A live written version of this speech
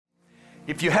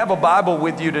If you have a Bible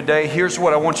with you today, here's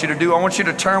what I want you to do. I want you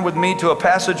to turn with me to a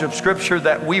passage of Scripture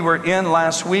that we were in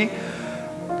last week,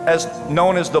 as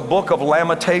known as the book of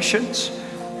Lamentations.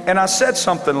 And I said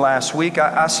something last week.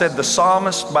 I said the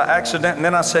psalmist by accident, and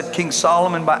then I said King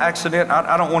Solomon by accident.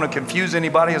 I don't want to confuse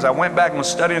anybody. As I went back and was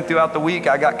studying throughout the week,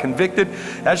 I got convicted.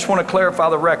 I just want to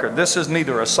clarify the record. This is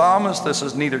neither a psalmist. This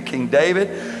is neither King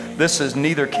David. This is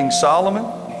neither King Solomon.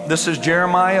 This is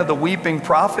Jeremiah, the weeping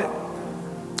prophet.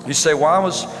 You say, why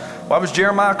was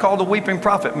Jeremiah called the weeping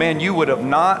prophet? Man, you would have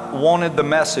not wanted the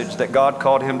message that God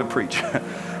called him to preach.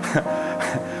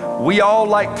 We all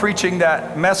like preaching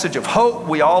that message of hope.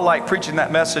 We all like preaching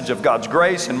that message of God's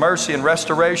grace and mercy and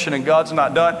restoration, and God's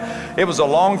not done. It was a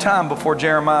long time before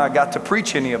Jeremiah got to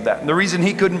preach any of that. And the reason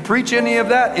he couldn't preach any of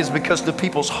that is because the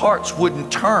people's hearts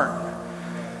wouldn't turn.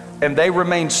 And they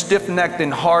remained stiff-necked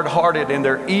and hard-hearted, and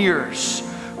their ears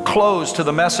closed to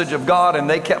the message of God, and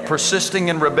they kept persisting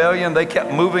in rebellion. They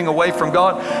kept moving away from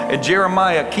God. And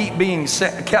Jeremiah kept being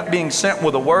sent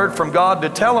with a word from God to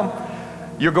tell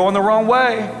them, you're going the wrong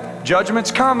way.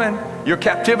 Judgment's coming. Your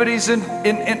captivity's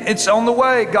it's on the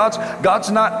way. God's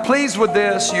not pleased with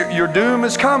this. Your doom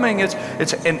is coming.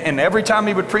 And every time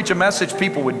he would preach a message,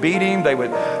 people would beat him. They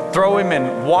would throw him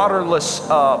in waterless,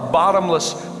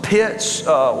 bottomless pits,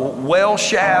 well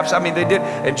shafts. I mean, they did.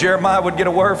 And Jeremiah would get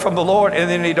a word from the Lord, and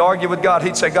then he'd argue with God.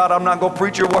 He'd say, God, I'm not going to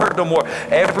preach your word no more.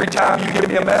 Every time you give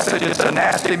me a message, it's a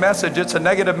nasty message. It's a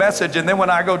negative message. And then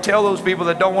when I go tell those people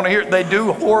that don't want to hear it, they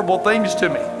do horrible things to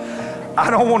me. I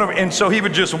don't want to. And so he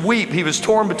would just weep. He was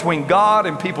torn between God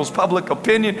and people's public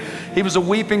opinion. He was a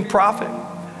weeping prophet.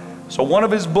 So one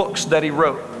of his books that he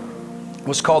wrote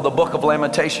was called the Book of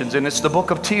Lamentations. And it's the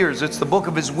book of tears. It's the book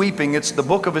of his weeping. It's the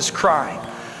book of his crying.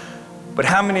 But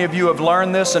how many of you have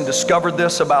learned this and discovered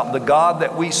this about the God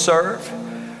that we serve?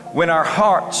 When our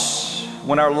hearts,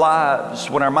 when our lives,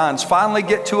 when our minds finally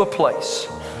get to a place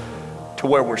to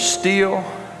where we're still,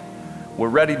 we're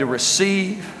ready to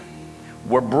receive,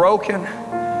 we're broken,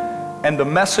 and the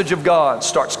message of God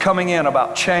starts coming in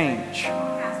about change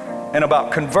and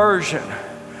about conversion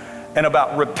and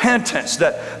about repentance,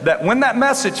 that when that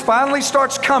message finally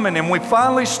starts coming and we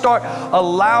finally start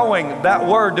allowing that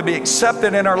word to be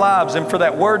accepted in our lives and for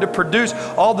that word to produce,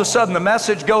 all of a sudden the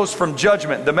message goes from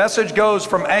judgment, the message goes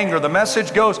from anger, the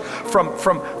message goes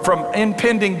from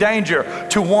impending danger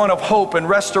to one of hope and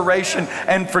restoration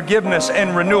and forgiveness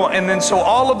and renewal. And then so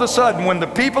all of a sudden, when the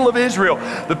people of Israel,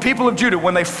 the people of Judah,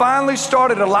 when they finally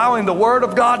started allowing the word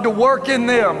of God to work in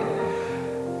them,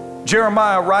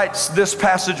 Jeremiah writes this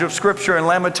passage of Scripture in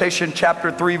Lamentation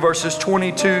chapter 3, verses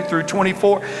 22 through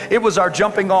 24. It was our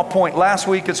jumping off point last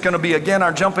week. It's going to be again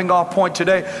our jumping off point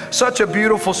today. Such a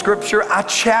beautiful Scripture. I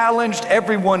challenged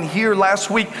everyone here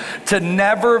last week to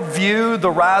never view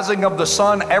the rising of the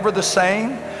sun ever the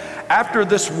same. After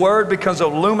this word becomes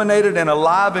illuminated and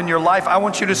alive in your life, I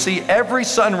want you to see every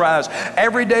sunrise,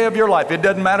 every day of your life. It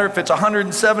doesn't matter if it's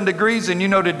 107 degrees and you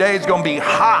know today is going to be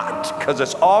hot because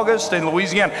it's August in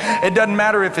Louisiana. It doesn't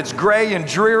matter if it's gray and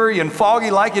dreary and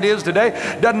foggy like it is today.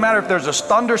 It doesn't matter if there's a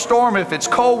thunderstorm, if it's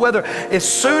cold weather. As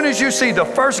soon as you see the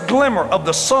first glimmer of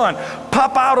the sun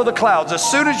pop out of the clouds, as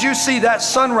soon as you see that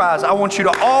sunrise, I want you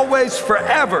to always,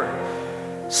 forever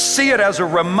see it as a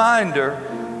reminder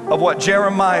of what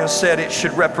Jeremiah said it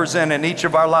should represent in each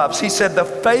of our lives. He said, the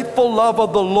faithful love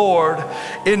of the Lord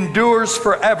endures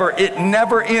forever. It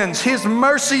never ends. His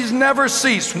mercies never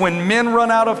cease. When men run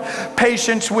out of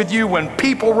patience with you, when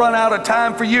people run out of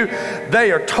time for you,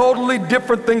 they are totally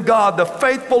different than God. The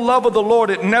faithful love of the Lord,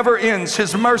 it never ends.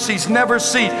 His mercies never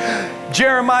cease.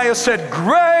 Jeremiah said,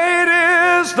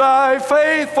 great is thy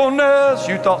faithfulness.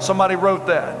 You thought somebody wrote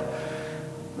that.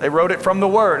 They wrote it from the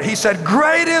Word. He said,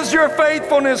 great is your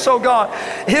faithfulness, O God.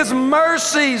 His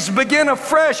mercies begin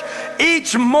afresh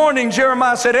each morning.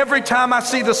 Jeremiah said, every time I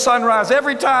see the sunrise,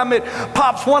 every time it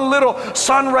pops one little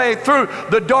sun ray through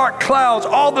the dark clouds,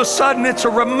 all of a sudden it's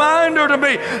a reminder to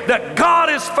me that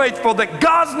God is faithful, that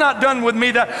God's not done with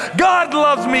me, that God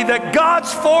loves me, that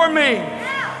God's for me.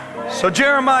 So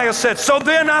Jeremiah said, so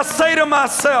then I say to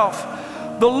myself,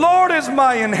 the Lord is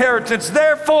my inheritance,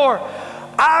 therefore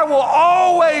I will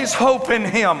always hope in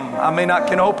Him. I may not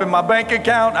can hope in my bank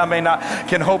account. I may not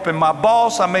can hope in my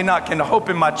boss. I may not can hope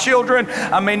in my children.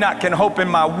 I may not can hope in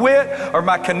my wit or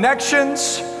my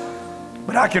connections.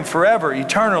 But I can forever,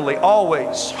 eternally,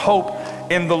 always hope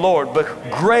in the Lord.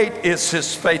 But great is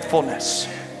His faithfulness.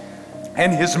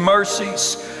 And His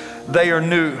mercies, they are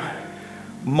new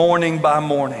morning by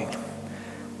morning.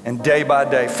 and day by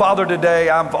day. Father, today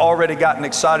I've already gotten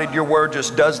excited. Your word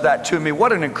just does that to me.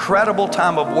 What an incredible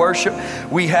time of worship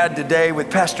we had today with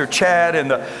Pastor Chad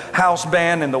and the house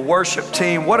band and the worship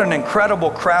team. What an incredible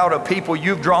crowd of people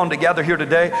you've drawn together here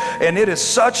today. And it is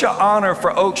such an honor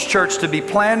for Oaks Church to be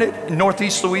planted in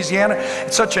Northeast Louisiana.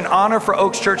 It's such an honor for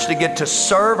Oaks Church to get to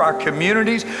serve our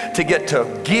communities, to get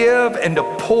to give and to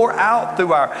pour out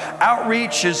through our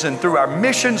outreaches and through our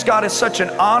missions. God, it's such an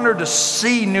honor to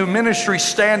see new ministry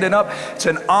standing up. It's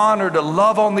an honor to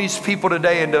love on these people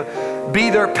today and to be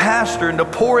their pastor and to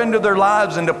pour into their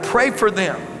lives and to pray for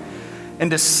them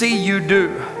and to see you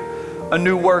do a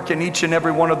new work in each and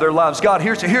every one of their lives. God,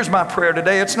 here's my prayer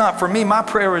today. It's not for me. My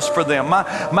prayer is for them.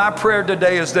 My prayer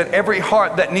today is that every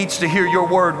heart that needs to hear your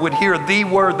word would hear the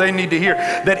word they need to hear.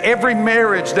 That every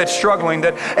marriage that's struggling,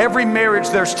 that every marriage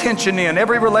there's tension in,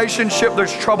 every relationship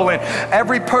there's trouble in,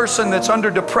 every person that's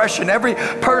under depression, every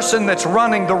person that's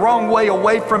running the wrong way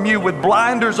away from you with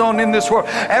blinders on in this world,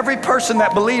 every person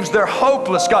that believes they're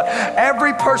hopeless, God,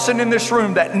 every person in this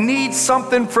room that needs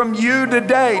something from you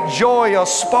today, joy, a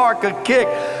spark, a kick,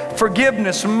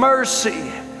 forgiveness,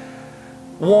 mercy,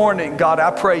 warning. God,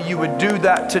 I pray you would do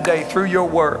that today through your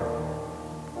word,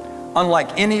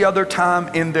 unlike any other time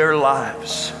in their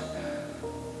lives.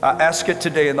 I ask it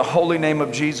today in the holy name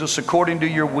of Jesus, according to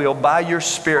your will, by your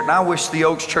Spirit. And I wish the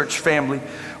Oaks Church family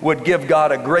would give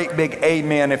God a great big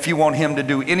amen if you want him to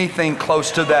do anything close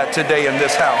to that today in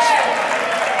this house.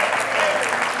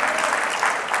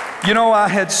 You know, I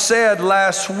had said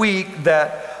last week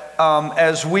that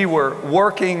as we were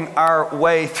working our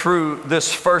way through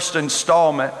this first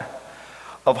installment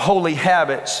of Holy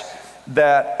Habits,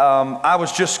 that I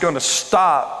was just going to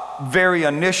stop very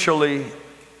initially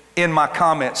in my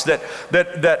comments.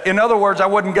 That in other words, I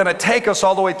wasn't going to take us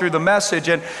all the way through the message.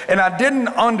 And I didn't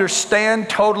understand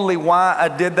totally why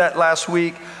I did that last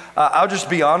week. I'll just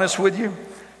be honest with you.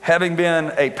 Having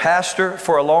been a pastor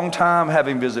for a long time,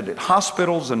 having visited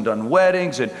hospitals and done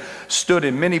weddings and stood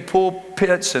in many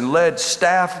pulpits and led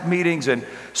staff meetings and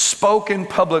spoken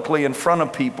publicly in front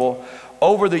of people,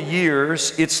 over the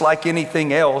years, it's like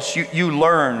anything else. You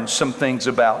learn some things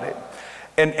about it.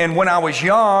 And when I was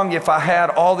young, if I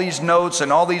had all these notes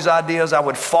and all these ideas, I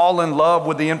would fall in love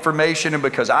with the information. And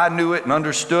because I knew it and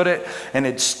understood it and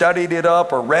had studied it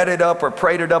up or read it up or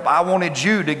prayed it up, I wanted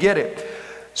you to get it.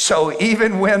 So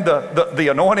even when the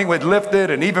anointing was lifted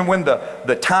and even when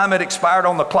the time had expired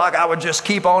on the clock, I would just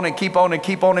keep on and keep on and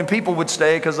keep on, and people would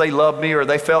stay because they loved me or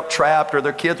they felt trapped or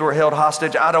their kids were held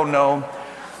hostage. I don't know.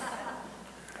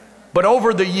 But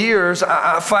over the years,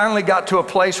 I finally got to a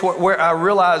place where I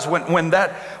realized when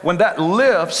that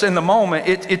lifts in the moment,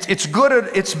 it's good.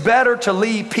 It's better to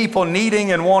leave people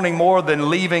needing and wanting more than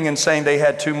leaving and saying they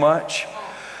had too much.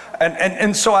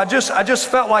 And so I just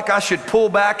felt like I should pull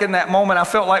back in that moment. I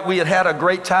felt like we had a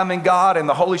great time in God and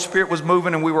the Holy Spirit was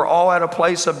moving and we were all at a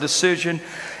place of decision.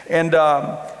 And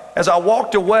as I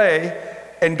walked away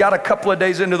and got a couple of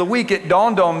days into the week, it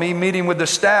dawned on me, meeting with the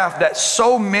staff, that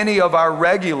so many of our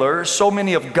regulars, so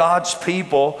many of God's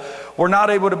people were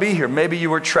not able to be here. Maybe you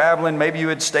were traveling, maybe you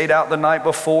had stayed out the night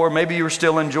before, maybe you were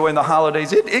still enjoying the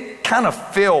holidays. It kind of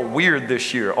felt weird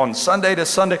this year. On Sunday to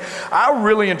Sunday, I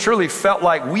really and truly felt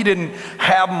like we didn't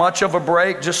have much of a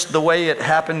break, just the way it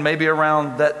happened maybe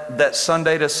around that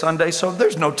Sunday to Sunday. So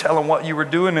there's no telling what you were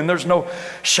doing and there's no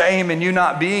shame in you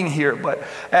not being here. But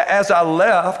as I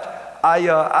left,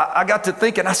 I got to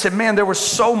thinking, I said, man, there was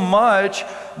so much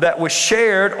that was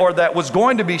shared or that was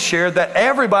going to be shared that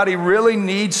everybody really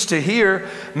needs to hear.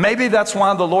 Maybe that's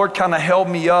why the Lord kind of held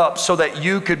me up so that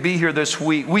you could be here this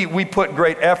week. We put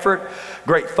great effort,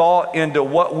 great thought into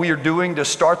what we are doing to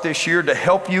start this year to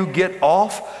help you get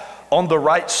off on the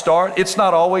right start. It's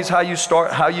not always how you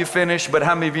start, how you finish, but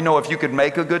how many of you know if you could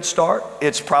make a good start,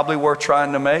 it's probably worth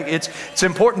trying to make. It's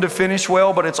important to finish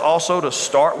well, but it's also to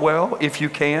start well if you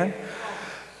can.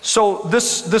 So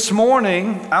this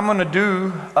morning, I'm going to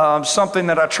do something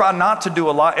that I try not to do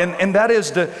a lot, and that is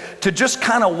to just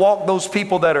kind of walk those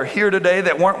people that are here today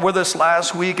that weren't with us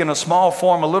last week in a small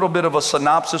form, a little bit of a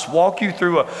synopsis, walk you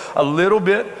through a little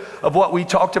bit of what we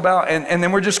talked about, and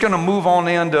then we're just going to move on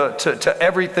into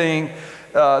everything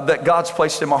that God's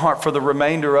placed in my heart for the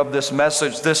remainder of this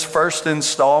message, this first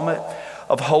installment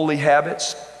of Holy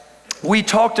Habits. We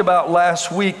talked about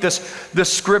last week this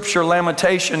scripture,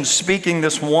 Lamentations, speaking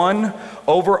this one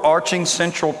overarching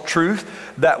central truth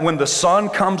that when the sun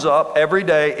comes up every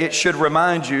day, it should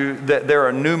remind you that there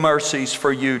are new mercies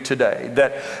for you today,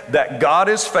 that God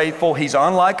is faithful, He's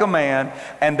unlike a man,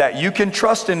 and that you can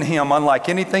trust in Him unlike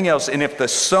anything else. And if the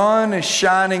sun is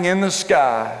shining in the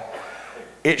sky,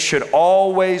 It should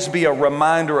always be a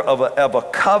reminder of a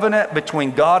covenant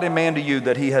between God and man to you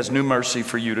that he has new mercy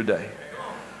for you today.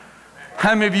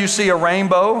 How many of you see a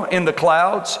rainbow in the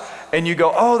clouds and you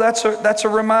go, oh, that's a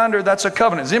reminder, that's a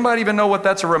covenant? Does anybody even know what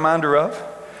that's a reminder of?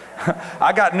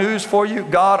 I got news for you.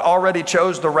 God already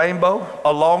chose the rainbow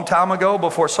a long time ago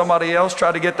before somebody else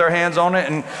tried to get their hands on it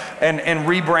and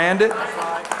rebrand it.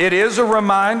 It is a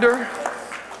reminder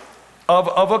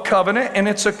of a covenant, and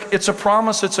it's a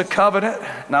promise, it's a covenant.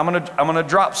 Now I'm gonna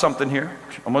drop something here.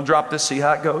 I'm gonna drop this, see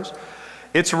how it goes.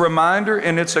 It's a reminder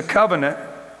and it's a covenant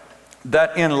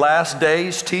that in last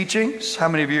days teachings, how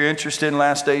many of you are interested in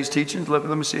last days teachings? Let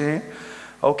me see your hand.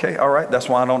 Okay, all right, that's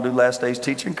why I don't do last days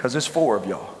teaching, because it's 4 of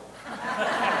y'all.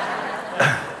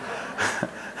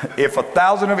 If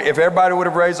everybody would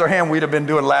have raised their hand, we'd have been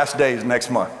doing last days next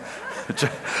month.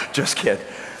 Just kidding.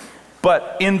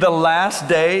 But in the last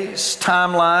days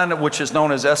timeline, which is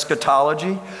known as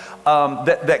eschatology,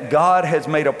 that God has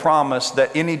made a promise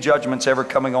that any judgments ever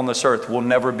coming on this earth will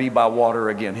never be by water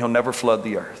again. He'll never flood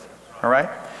the earth. All right?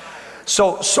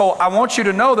 So I want you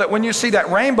to know that when you see that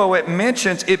rainbow, it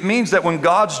means that when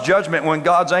God's judgment, when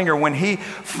God's anger, when he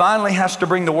finally has to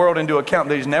bring the world into account,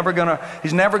 that he's never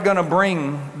gonna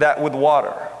bring that with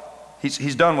water.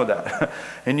 He's done with that.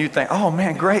 And you think, oh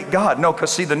man, great God. No,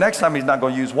 because see, the next time he's not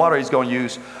going to use water, he's going to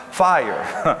use fire.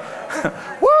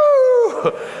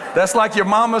 Woo! That's like your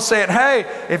mama saying, hey,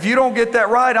 if you don't get that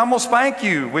right, I'm going to spank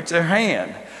you with their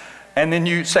hand. And then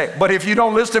you say, but if you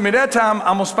don't listen to me that time,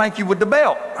 I'm going to spank you with the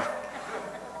belt.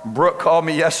 Brooke called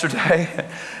me yesterday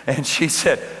and she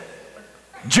said,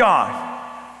 John.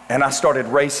 And I started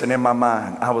racing in my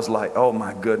mind. I was like, oh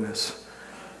my goodness.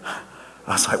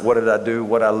 I was like, what did I do?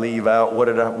 What did I leave out?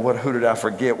 Who did I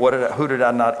forget? Who did I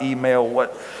not email?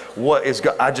 What is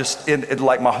God? It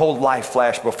like my whole life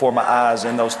flashed before my eyes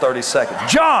in those 30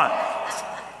 seconds. John,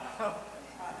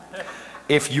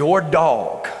 if your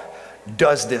dog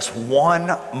does this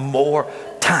one more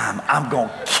time, I'm going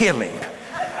to kill him.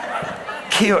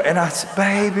 And I said,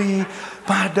 baby,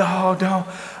 my dog,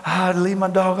 leave my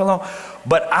dog alone.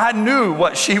 But I knew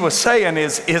what she was saying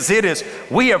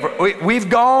we've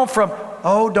gone from,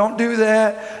 oh, don't do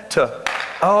that, to,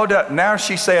 oh, now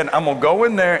she's saying, I'm going to go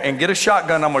in there and get a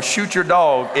shotgun. I'm going to shoot your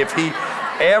dog if he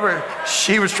ever,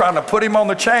 she was trying to put him on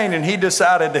the chain and he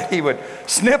decided that he would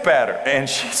snip at her. And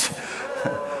she's,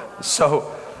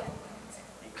 so,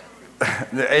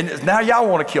 and now y'all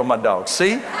want to kill my dog.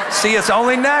 See, it's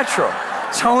only natural.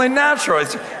 It's only natural.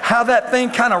 It's how that thing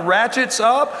kind of ratchets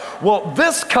up. Well,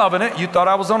 this covenant, you thought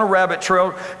I was on a rabbit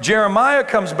trail. Jeremiah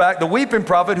comes back, the weeping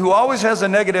prophet, who always has a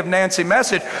negative Nancy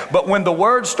message. But when the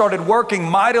word started working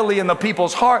mightily in the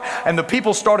people's heart and the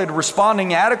people started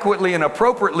responding adequately and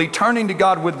appropriately, turning to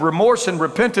God with remorse and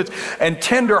repentance and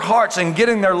tender hearts and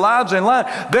getting their lives in line,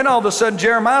 then all of a sudden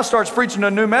Jeremiah starts preaching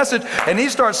a new message and he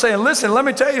starts saying, listen, let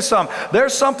me tell you something.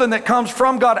 There's something that comes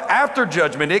from God after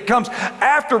judgment. It comes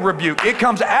after rebuke. It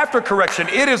comes after correction.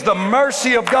 It is the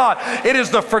mercy of God. It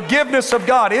is the forgiveness of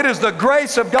God. It is the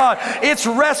grace of God. It's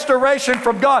restoration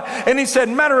from God. And he said,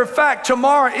 matter of fact,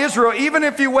 tomorrow, Israel, even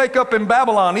if you wake up in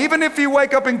Babylon, even if you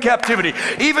wake up in captivity,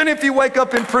 even if you wake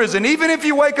up in prison, even if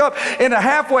you wake up in a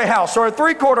halfway house or a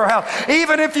three-quarter house,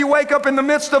 even if you wake up in the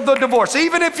midst of the divorce,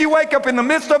 even if you wake up in the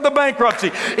midst of the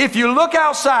bankruptcy, if you look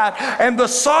outside and the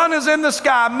sun is in the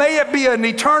sky, may it be an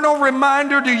eternal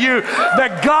reminder to you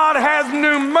that God has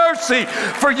new mercy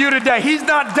for you today. He's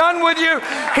not done with you.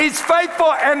 He's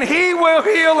faithful and he will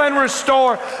heal and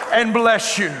restore and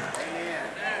bless you.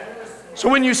 So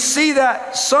when you see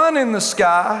that sun in the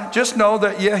sky, just know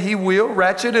that, yeah, he will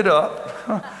ratchet it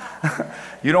up.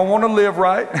 You don't want to live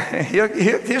right.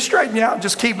 He'll straighten you out.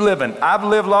 Just keep living. I've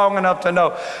lived long enough to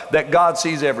know that God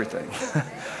sees everything.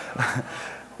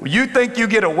 You think you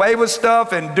get away with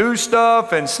stuff and do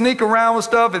stuff and sneak around with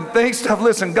stuff and think stuff.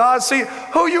 Listen, God sees.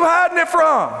 Who you hiding it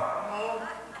from?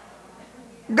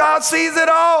 God sees it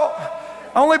all.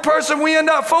 Only person we end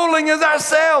up fooling is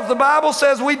ourselves. The Bible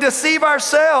says we deceive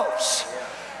ourselves.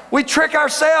 We trick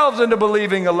ourselves into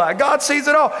believing a lie. God sees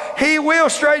it all. He will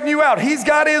straighten you out. He's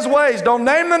got his ways. Don't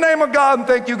name the name of God and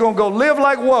think you're going to go live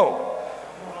like whoa.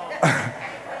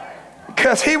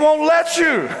 Because he won't let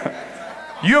you.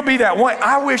 You'll be that one.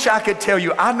 I wish I could tell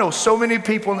you, I know so many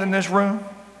people in this room.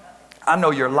 I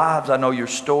know your lives. I know your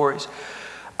stories.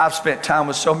 I've spent time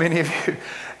with so many of you.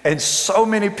 And so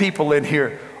many people in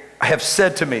here have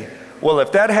said to me, well,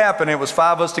 if that happened, it was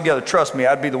 5 of us together. Trust me,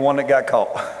 I'd be the one that got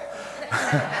caught.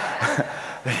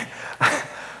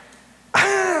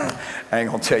 I ain't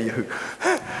gonna tell you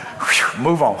who.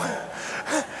 Move on.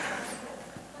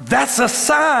 That's a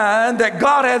sign that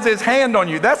God has his hand on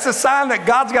you. That's a sign that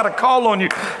God's got a call on you.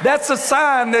 That's a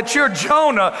sign that you're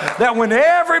Jonah, that when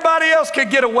everybody else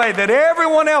could get away, that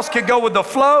everyone else could go with the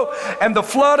flow and the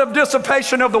flood of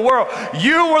dissipation of the world,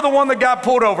 you were the one that got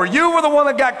pulled over. You were the one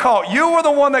that got caught. You were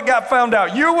the one that got found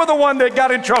out. You were the one that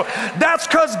got in trouble. That's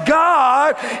because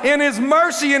God, in his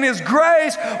mercy and his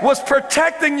grace, was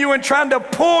protecting you and trying to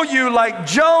pull you like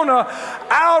Jonah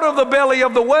out of the belly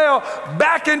of the whale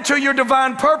back into your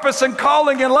divine purpose and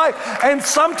calling in life. And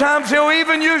sometimes he'll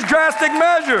even use drastic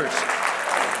measures.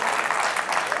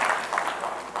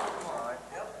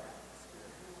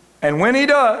 And when he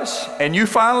does, and you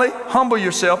finally humble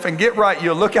yourself and get right,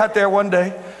 you'll look out there one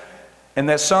day and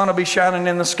that sun will be shining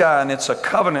in the sky, and it's a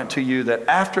covenant to you that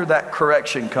after that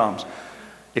correction comes,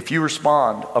 if you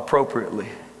respond appropriately,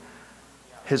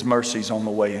 his mercy's on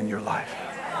the way in your life.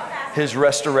 His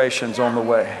restoration's on the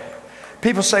way.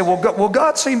 People say, well,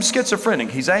 God seems schizophrenic.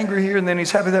 He's angry here and then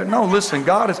he's happy there. No, listen,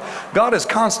 God is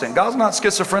constant. God's not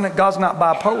schizophrenic. God's not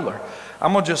bipolar.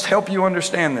 I'm going to just help you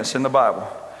understand this in the Bible.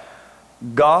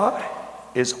 God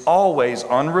is always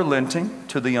unrelenting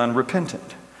to the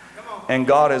unrepentant. And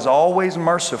God is always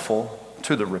merciful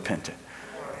to the repentant.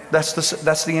 That's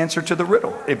the answer to the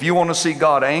riddle. If you want to see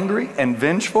God angry and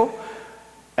vengeful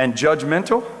and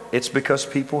judgmental, it's because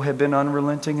people have been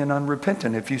unrelenting and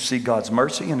unrepentant. If you see God's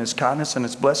mercy and his kindness and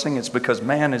his blessing, it's because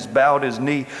man has bowed his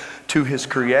knee to his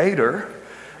creator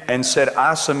and said,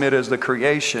 I submit as the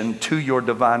creation to your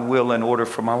divine will in order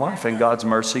for my life, and God's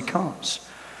mercy comes.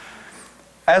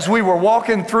 As we were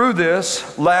walking through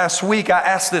this last week, I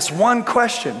asked this one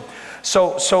question.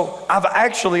 So I've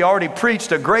actually already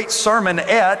preached a great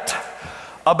sermonette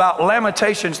about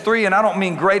Lamentations 3, and I don't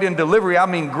mean great in delivery, I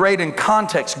mean great in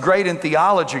context, great in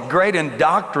theology, great in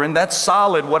doctrine. That's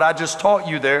solid what I just taught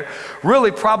you there. Really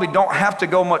probably don't have to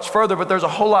go much further, but there's a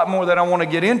whole lot more that I want to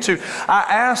get into. I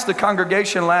asked the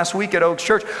congregation last week at Oaks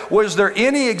Church, was there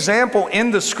any example in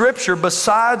the scripture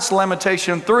besides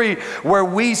Lamentation 3 where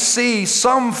we see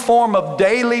some form of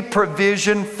daily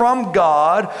provision from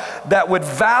God that would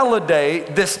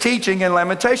validate this teaching in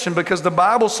Lamentation? Because the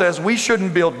Bible says we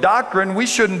shouldn't build doctrine,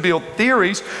 we shouldn't build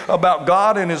theories about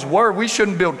God and his word. We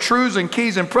shouldn't build truths and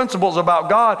keys and principles about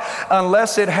God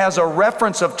unless it has a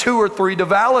reference of 2 or 3 to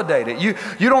validate it.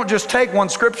 You don't just take one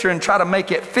scripture and try to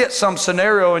make it fit some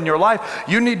scenario in your life.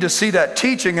 You need to see that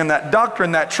teaching and that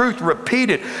doctrine, that truth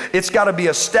repeated. It's got to be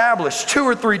established 2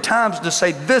 or 3 times to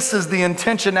say this is the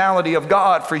intentionality of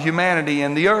God for humanity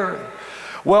and the earth.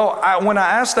 Well, when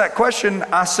I asked that question,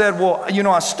 I said, well,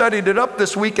 I studied it up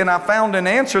this week and I found an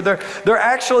answer. There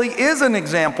actually is an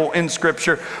example in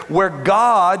Scripture where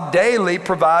God daily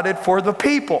provided for the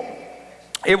people.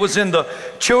 It was in the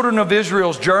children of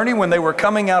Israel's journey when they were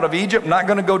coming out of Egypt. I'm not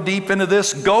going to go deep into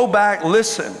this. Go back,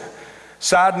 listen.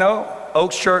 Side note,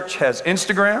 Oaks Church has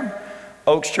Instagram.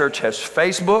 Oaks Church has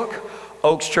Facebook.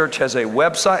 Oaks Church has a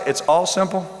website. It's all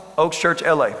simple. Oaks Church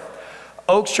LA.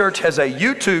 Oaks Church has a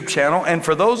YouTube channel, and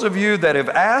for those of you that have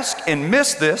asked and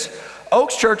missed this,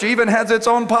 Oaks Church even has its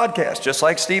own podcast, just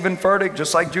like Stephen Furtick,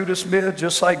 just like Judah Smith,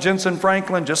 just like Jensen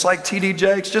Franklin, just like T.D.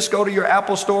 Jakes. Just go to your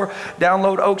Apple store,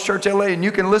 download Oaks Church LA, and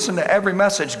you can listen to every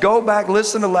message. Go back,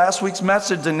 listen to last week's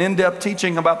message and in-depth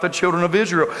teaching about the children of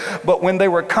Israel. But when they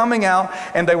were coming out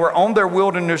and they were on their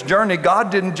wilderness journey,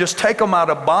 God didn't just take them out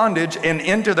of bondage and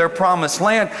into their promised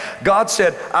land. God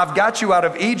said, I've got you out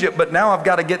of Egypt, but now I've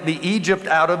got to get the Egypt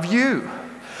out of you.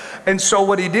 And so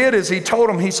what he did is he told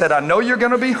them, he said, I know you're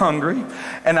going to be hungry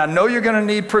and I know you're going to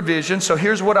need provision. So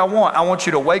here's what I want. I want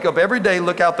you to wake up every day,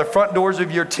 look out the front doors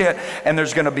of your tent, and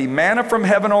there's going to be manna from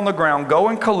heaven on the ground. Go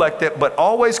and collect it, but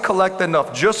always collect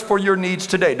enough just for your needs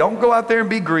today. Don't go out there and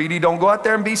be greedy. Don't go out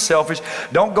there and be selfish.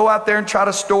 Don't go out there and try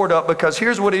to store it up, because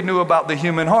here's what he knew about the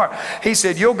human heart. He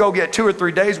said, you'll go get 2 or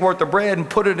 3 days worth of bread and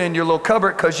put it in your little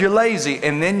cupboard because you're lazy.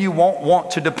 And then you won't want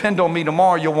to depend on me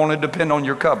tomorrow. You'll want to depend on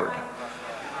your cupboard.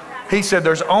 He said,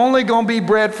 there's only going to be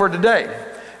bread for today.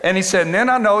 And he said, and then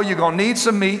I know you're going to need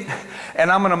some meat, and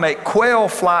I'm going to make quail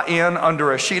fly in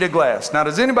under a sheet of glass. Now,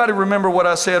 does anybody remember what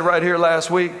I said right here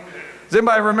last week? Does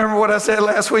anybody remember what I said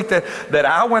last week? That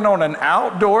I went on an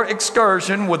outdoor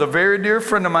excursion with a very dear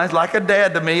friend of mine, like a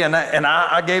dad to me, and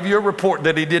I gave you a report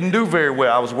that he didn't do very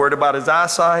well. I was worried about his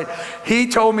eyesight. He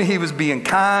told me he was being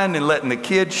kind and letting the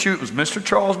kids shoot. It was Mr.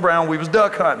 Charles Brown. We was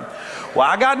duck hunting. Well,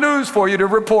 I got news for you to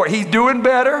report. He's doing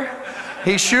better.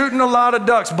 He's shooting a lot of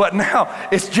ducks, but now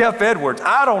it's Jeff Edwards.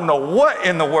 I don't know what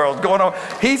in the world's going on.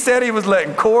 He said he was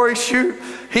letting Corey shoot.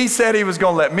 He said he was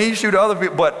going to let me shoot other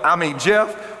people. But I mean,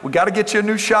 Jeff, we got to get you a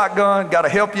new shotgun. Got to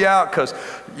help you out because,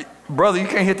 brother, you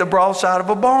can't hit the broadside of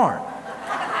a barn.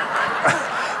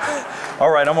 All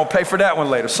right, I'm going to pay for that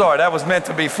one later. Sorry, that was meant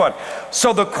to be fun.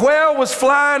 So the quail was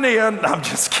flying in. I'm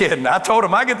just kidding. I told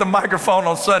him I get the microphone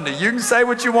on Sunday. You can say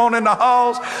what you want in the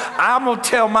halls. I'm going to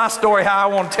tell my story how I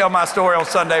want to tell my story on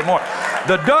Sunday morning.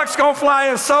 The ducks going to fly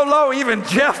in so low, even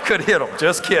Jeff could hit them.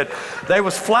 Just kidding. They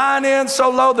was flying in so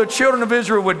low, the children of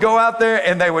Israel would go out there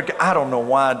and they would, I don't know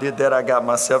why I did that. I got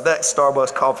myself, that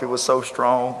Starbucks coffee was so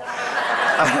strong.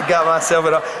 I got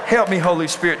myself, help me, Holy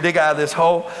Spirit, dig out of this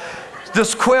hole.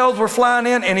 The quails were flying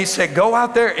in, and he said, go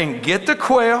out there and get the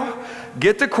quail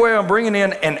and bring it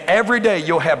in, and every day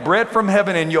you'll have bread from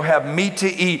heaven and you'll have meat to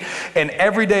eat, and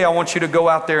every day I want you to go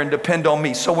out there and depend on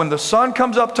me. So when the sun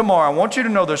comes up tomorrow, I want you to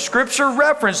know the scripture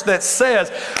reference that says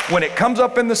when it comes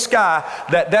up in the sky,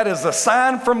 that is a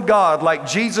sign from God, like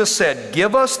Jesus said,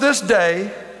 give us this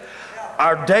day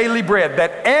our daily bread,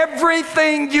 that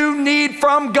everything you need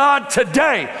from God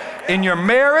today, in your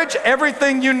marriage,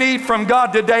 everything you need from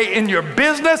God today in your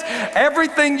business,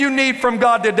 everything you need from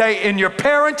God today in your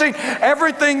parenting,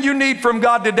 everything you need from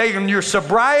God today in your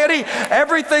sobriety,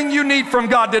 everything you need from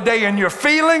God today in your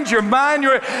feelings, your mind,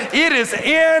 it is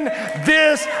in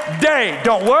this day.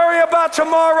 Don't worry about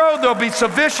tomorrow. There'll be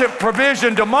sufficient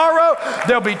provision tomorrow.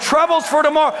 There'll be troubles for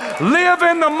tomorrow. Live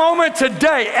in the moment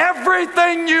today.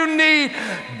 Everything you need,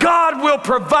 God will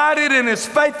provide it in His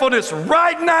faithfulness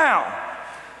right now.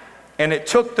 And it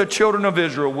took the children of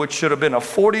Israel, which should have been a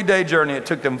 40-day journey, it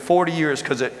took them 40 years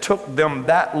because it took them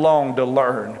that long to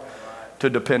learn to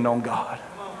depend on God.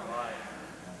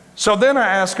 So then I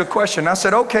asked a question. I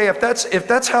said, okay, if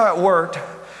that's how it worked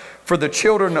for the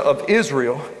children of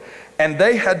Israel, and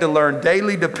they had to learn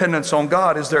daily dependence on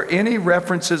God, is there any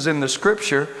references in the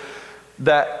scripture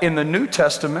that in the New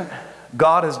Testament,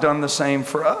 God has done the same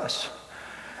for us?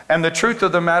 And the truth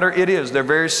of the matter, it is. They're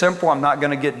very simple. I'm not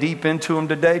going to get deep into them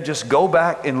today. Just go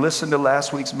back and listen to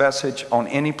last week's message on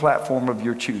any platform of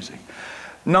your choosing.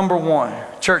 Number one,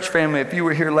 church family, if you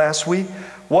were here last week,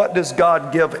 what does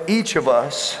God give each of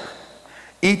us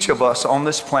on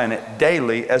this planet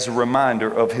daily as a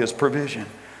reminder of His provision?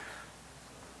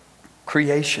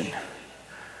 Creation.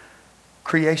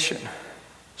 Creation.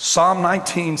 Psalm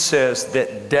 19 says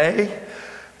that day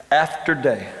after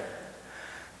day,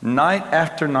 night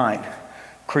after night,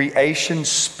 creation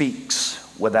speaks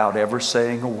without ever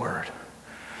saying a word.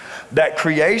 That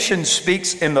creation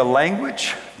speaks in the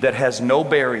language that has no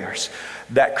barriers.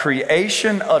 That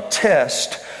creation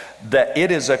attests that it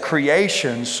is a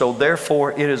creation, so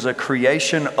therefore it is a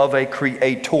creation of a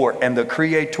creator. And the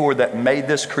creator that made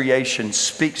this creation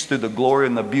speaks through the glory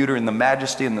and the beauty and the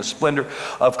majesty and the splendor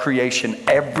of creation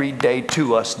every day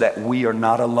to us, that we are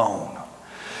not alone.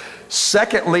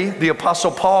 Secondly, the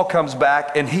Apostle Paul comes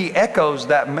back and he echoes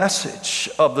that message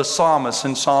of the psalmist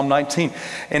in Psalm 19.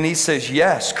 And he says,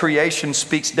 yes, creation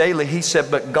speaks daily. He said,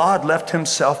 but God left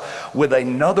Himself with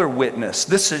another witness.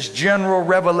 This is general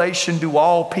revelation to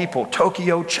all people.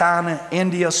 Tokyo, China,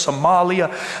 India, Somalia,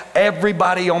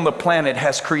 everybody on the planet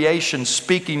has creation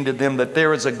speaking to them that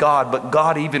there is a God. But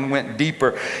God even went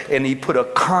deeper and He put a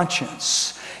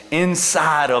conscience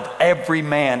inside of every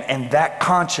man, and that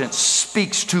conscience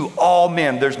speaks to all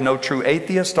men. There's no true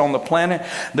atheist on the planet.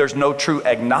 There's no true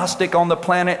agnostic on the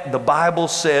planet. The Bible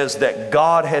says that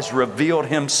God has revealed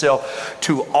Himself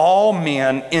to all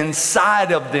men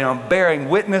inside of them, bearing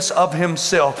witness of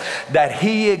Himself that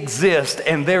He exists,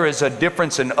 and there is a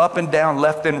difference in up and down,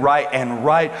 left and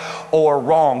right or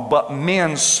wrong. But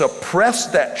men suppress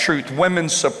that truth. Women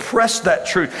suppress that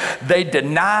truth. They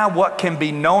deny what can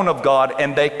be known of God,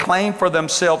 and they claim for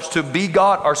themselves to be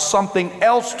God or something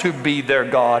else to be their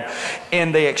God,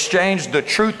 and they exchange the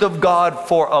truth of God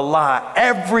for a lie.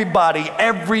 Everybody,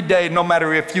 every day, no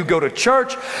matter if you go to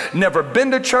church, never been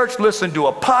to church, listen to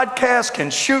a podcast, can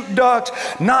shoot ducks,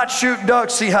 not shoot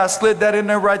ducks. See how I slid that in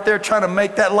there right there, trying to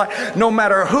make that light. No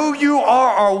matter who you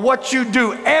are or what you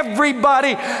do,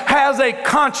 everybody has a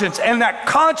conscience, and that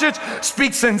conscience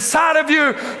speaks inside of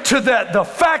you to the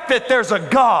fact that there's a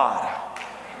God.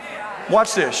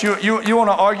 Watch this. You want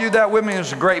to argue that with me?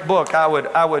 It's a great book. I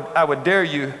would dare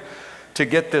you to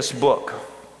get this book.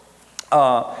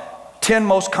 10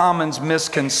 Most Common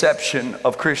Misconception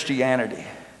of Christianity.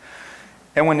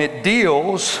 And when it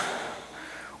deals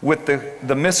with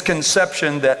the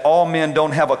misconception that all men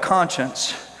don't have a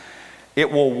conscience,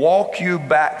 it will walk you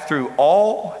back through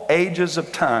all ages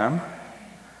of time,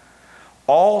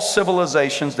 all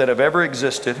civilizations that have ever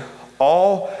existed,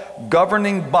 all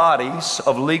governing bodies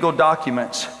of legal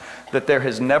documents, that there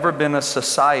has never been a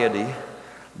society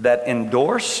that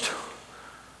endorsed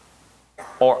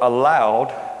or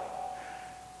allowed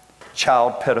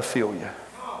child pedophilia.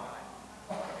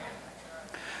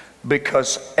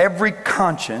 Because every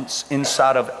conscience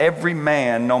inside of every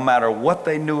man, no matter what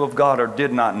they knew of God or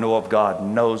did not know of God,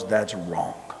 knows that's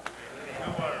wrong.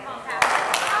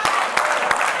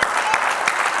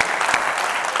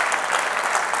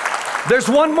 There's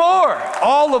one more.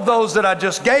 All of those that I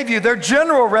just gave you, they're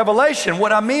general revelation.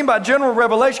 What I mean by general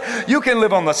revelation, you can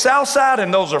live on the south side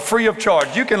and those are free of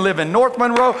charge. You can live in North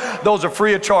Monroe, those are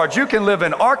free of charge. You can live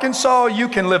in Arkansas, you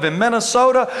can live in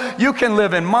Minnesota, you can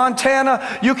live in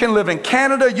Montana, you can live in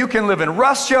Canada, you can live in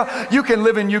Russia, you can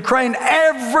live in Ukraine.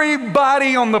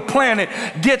 Everybody on the planet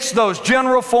gets those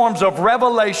general forms of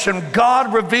revelation,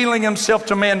 God revealing himself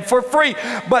to man for free.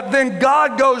 But then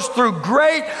God goes through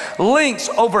great lengths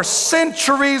over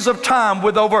centuries of time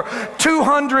with over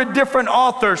 200 different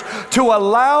authors to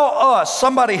allow us.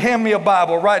 Somebody hand me a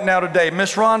Bible right now today.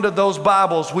 Miss Rhonda, those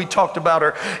Bibles, we talked about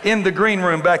her in the green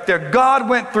room back there. God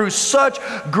went through such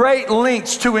great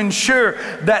lengths to ensure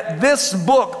that this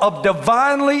book of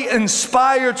divinely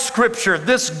inspired scripture,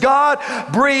 this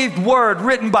God-breathed word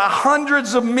written by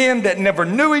hundreds of men that never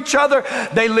knew each other,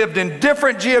 they lived in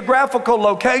different geographical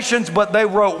locations, but they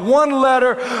wrote one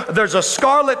letter. There's a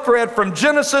scarlet thread from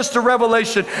Genesis to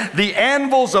Revelation. The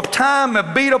anvils of time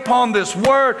have beat upon this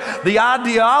word. The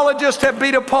ideologists have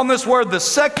beat upon this word. The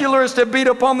secularists have beat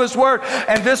upon this word.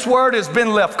 And this word has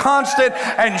been left constant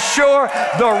and sure.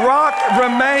 The rock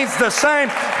remains the same,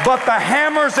 but the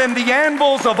hammers and the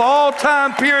anvils of all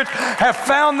time periods have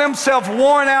found themselves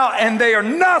worn out, and they are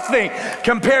nothing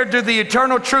compared to the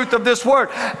eternal truth of this word.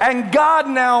 And God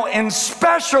now, in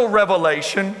special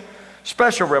revelation,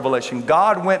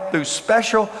 God went through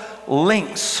special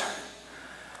lengths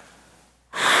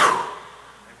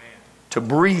to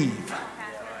breathe.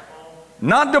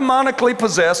 Not demonically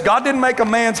possessed. God didn't make a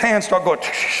man's hand start going.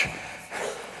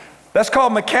 That's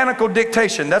called mechanical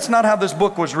dictation. That's not how this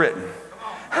book was written.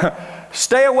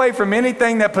 Stay away from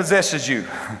anything that possesses you.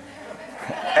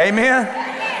 Amen?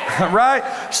 Right?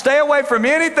 Stay away from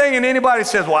anything and anybody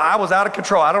says, well, I was out of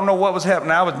control. I don't know what was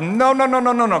happening.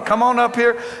 No. Come on up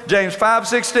here. James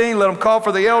 5:16, let them call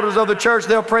for the elders of the church.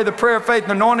 They'll pray the prayer of faith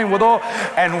and anointing with oil.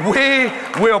 And we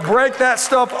will break that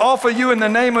stuff off of you in the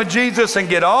name of Jesus and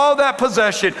get all that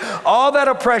possession, all that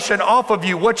oppression off of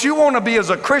you. What you want to be as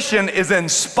a Christian is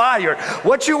inspired.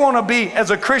 What you want to be as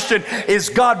a Christian is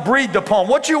God breathed upon.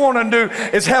 What you want to do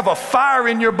is have a fire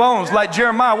in your bones like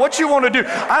Jeremiah. What you want to do,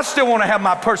 I still want to have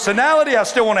my personality. I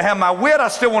still want to have my wit. I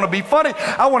still want to be funny.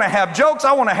 I want to have jokes.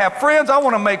 I want to have friends. I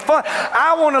want to make fun.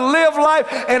 I want to live life,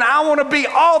 and I want to be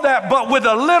all that, but with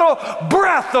a little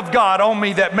breath of God on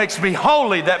me that makes me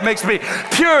holy, that makes me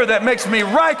pure, that makes me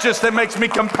righteous, that makes me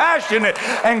compassionate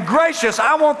and gracious.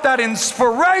 I want that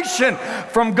inspiration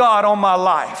from God on my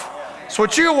life. It's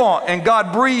what you want, and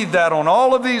God breathed that on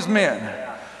all of these men.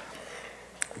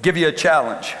 I'll give you a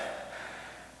challenge.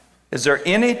 Is there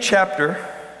any chapter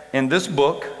in this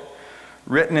book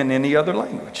written in any other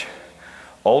language?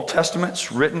 Old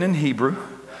Testament's written in Hebrew.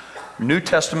 New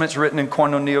Testament's written in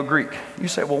Koinonia Greek. You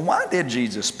say, well, why did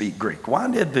Jesus speak Greek? Why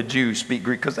did the Jews speak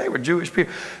Greek? Because they were Jewish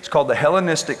people. It's called the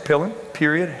Hellenistic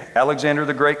period. Alexander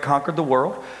the Great conquered the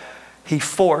world. He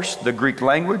forced the Greek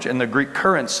language and the Greek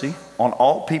currency on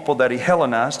all people that he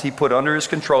Hellenized. He put under his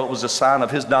control. It was a sign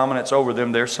of his dominance over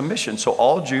them, their submission. So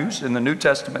all Jews in the New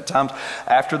Testament times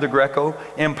after the Greco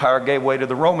Empire gave way to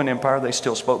the Roman Empire, they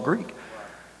still spoke Greek.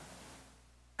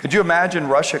 Could you imagine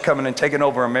Russia coming and taking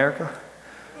over America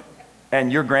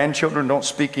and your grandchildren don't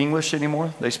speak English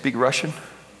anymore? They speak Russian?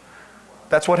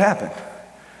 That's what happened.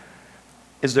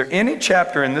 Is there any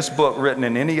chapter in this book written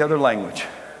in any other language?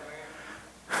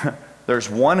 There's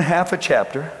one half a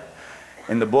chapter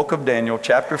in the book of Daniel,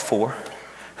 chapter 4,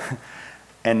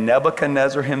 and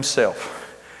Nebuchadnezzar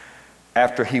himself,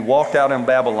 after he walked out in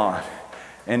Babylon,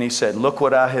 and he said, look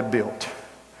what I have built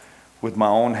with my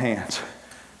own hands.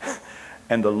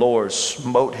 And the Lord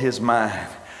smote his mind.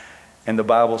 And the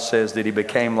Bible says that he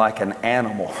became like an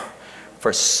animal.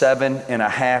 For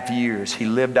 7.5 years, he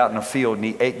lived out in a field and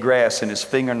he ate grass, and his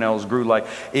fingernails grew like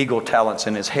eagle talons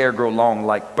and his hair grew long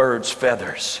like bird's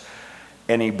feathers.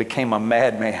 And he became a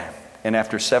madman. And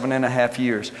after 7.5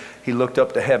 years, he looked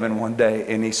up to heaven one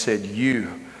day and he said,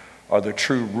 you are the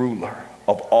true ruler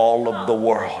of all of the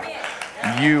world.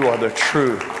 You are the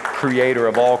true creator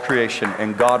of all creation.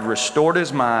 And God restored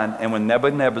his mind. And when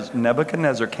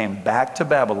Nebuchadnezzar came back to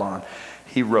Babylon,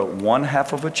 he wrote one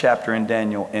half of a chapter in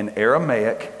Daniel in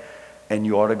Aramaic and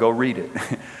you ought to go read it.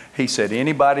 He said,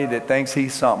 anybody that thinks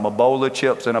he's something, a bowl of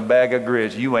chips and a bag of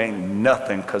grits, you ain't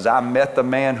nothing, because I met the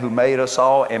man who made us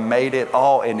all and made it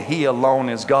all, and he alone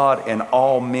is God, and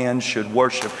all men should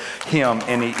worship him.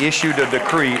 And he issued a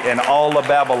decree in all of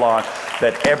Babylon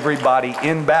that everybody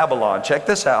in Babylon, check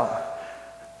this out,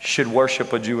 should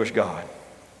worship a Jewish God.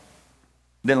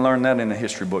 Didn't learn that in the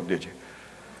history book, did you?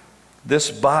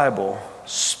 This Bible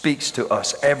speaks to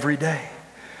us every day.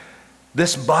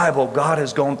 This Bible, God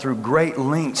has gone through great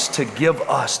lengths to give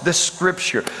us. This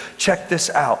scripture, check this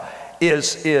out,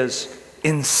 is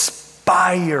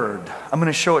inspired. I'm going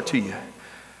to show it to you.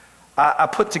 I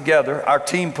put together, our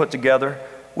team put together,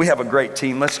 we have a great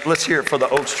team. Let's hear it for the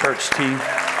Oaks Church team.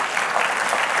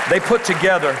 They put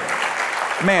together,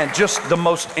 man, just the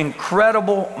most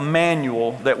incredible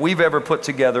manual that we've ever put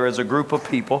together as a group of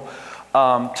people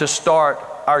to start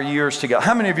our years together.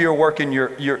 How many of you are working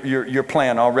your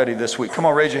plan already this week? Come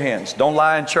on, raise your hands. Don't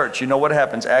lie in church. You know what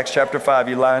happens. Acts chapter 5,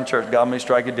 you lie in church. God may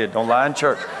strike you dead. Don't lie in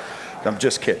church. I'm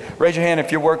just kidding. Raise your hand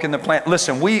if you're working the plan.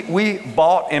 Listen, we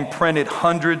bought and printed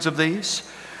hundreds of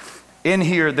these. In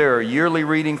here, there are yearly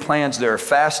reading plans. There are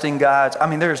fasting guides. I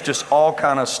mean, there's just all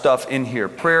kind of stuff in here.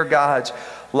 Prayer guides,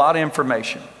 a lot of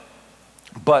information.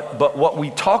 But what we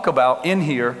talk about in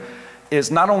here is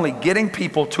not only getting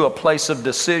people to a place of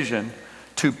decision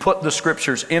to put the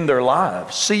scriptures in their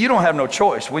lives. See, you don't have no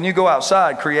choice. When you go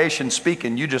outside, creation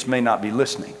speaking, you just may not be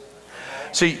listening.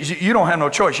 See, you don't have no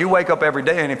choice. You wake up every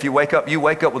day, and if you wake up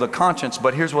with a conscience.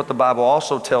 But here's what the Bible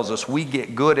also tells us. We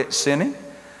get good at sinning,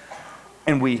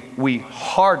 and we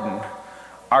harden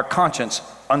our conscience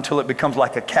until it becomes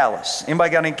like a callus.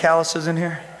 Anybody got any calluses in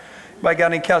here? Anybody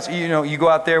got any calluses? You know, you go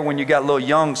out there when you got little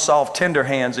young, soft, tender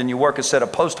hands, and you work a set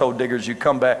of post hole diggers, you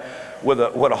come back with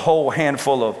a whole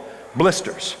handful of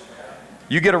blisters.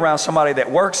 You get around somebody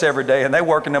that works every day and they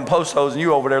working them post holes, and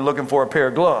you over there looking for a pair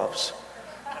of gloves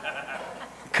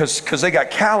because they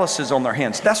got calluses on their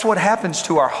hands. That's what happens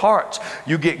to our hearts.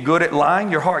 You get good at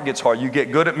lying, your heart gets hard. You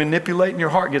get good at manipulating, your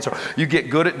heart gets hard. You get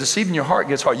good at deceiving, your heart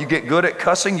gets hard. You get good at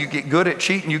cussing, you get good at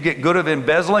cheating, you get good at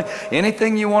embezzling.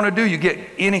 Anything you want to do, you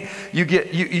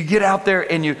get out there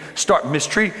and you start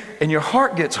mistreating, and your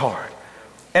heart gets hard.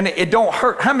 And it don't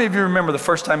hurt. How many of you remember the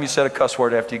first time you said a cuss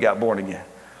word after you got born again?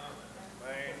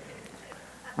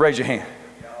 Raise your hand.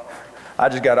 I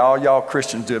just got all y'all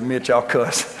Christians to admit y'all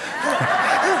cuss.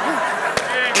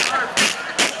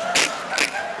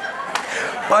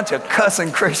 Bunch of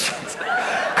cussing Christians.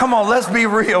 Come on, let's be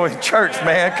real in church,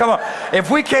 man. Come on.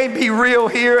 If we can't be real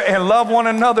here and love one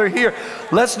another here,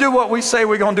 let's do what we say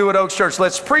we're going to do at Oaks Church.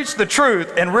 Let's preach the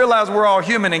truth and realize we're all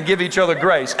human and give each other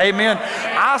grace. Amen.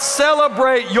 I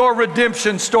celebrate your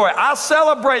redemption story. I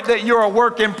celebrate that you're a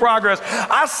work in progress.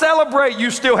 I celebrate you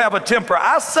still have a temper.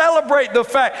 I celebrate the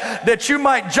fact that you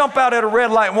might jump out at a red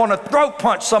light and want to throat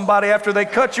punch somebody after they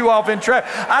cut you off in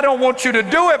traffic. I don't want you to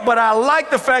do it, but I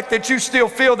like the fact that you still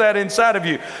feel that inside of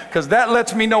you, because that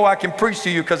lets me know I can preach to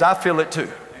you, because I feel it too.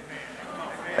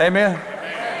 Amen.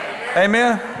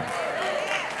 Amen.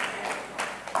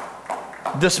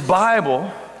 This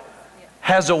Bible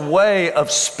has a way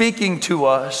of speaking to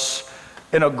us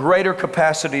in a greater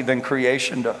capacity than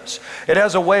creation does. It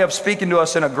has a way of speaking to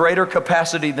us in a greater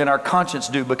capacity than our conscience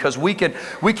do, because we can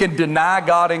deny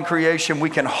God in creation. We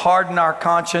can harden our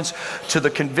conscience to the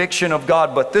conviction of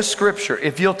God. But this scripture,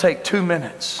 if you'll take 2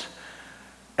 minutes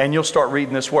and you'll start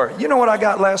reading this word. You know what I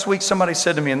got last week? Somebody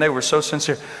said to me, and they were so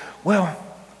sincere, well,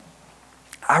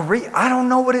 I don't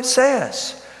know what it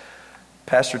says.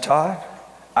 Pastor Todd,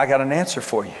 I got an answer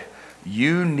for you.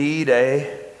 You need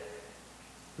a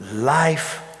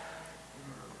life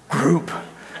group.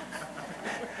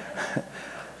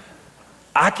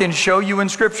 I can show you in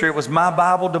scripture. It was my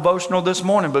Bible devotional this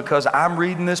morning, because I'm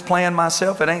reading this plan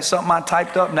myself. It ain't something I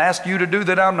typed up and asked you to do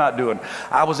that I'm not doing.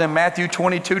 I was in Matthew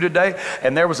 22 today,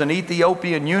 and there was an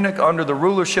Ethiopian eunuch under the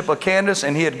rulership of Candace,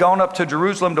 and he had gone up to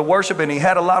Jerusalem to worship, and he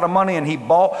had a lot of money, and he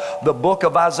bought the book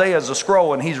of Isaiah as a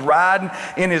scroll, and he's riding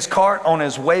in his cart on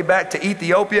his way back to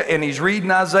Ethiopia, and he's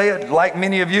reading Isaiah like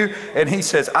many of you, and he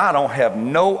says, I don't have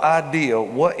no idea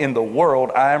what in the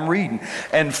world I am reading.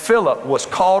 And Philip was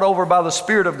called over by the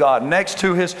Spirit of God next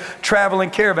to his traveling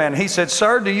caravan. He said,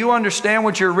 sir, do you understand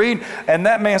what you're reading? And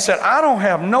that man said, I don't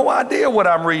have no idea what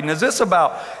I'm reading. Is this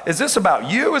about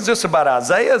you? Is this about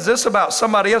Isaiah? Is this about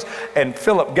somebody else? And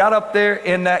Philip got up there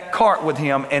in that cart with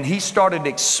him, and he started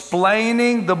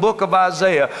explaining the book of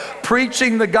Isaiah,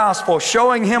 preaching the gospel,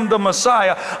 showing him the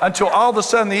Messiah, until all of a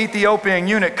sudden the Ethiopian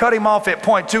eunuch cut him off at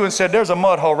point 2 and said, there's a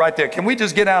mud hole right there. Can we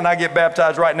just get out and I get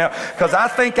baptized right now? Because I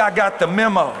think I got the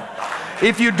memo.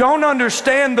 If you don't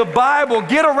understand the Bible,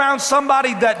 get around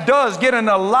somebody that does. Get in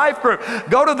a life group.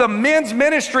 Go to the men's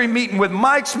ministry meeting with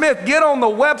Mike Smith. Get on the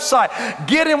website.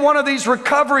 Get in one of these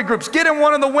recovery groups. Get in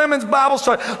one of the women's Bible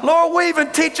studies. Lord, we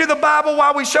even teach you the Bible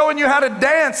while we're showing you how to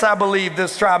dance, I believe,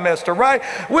 this trimester, right?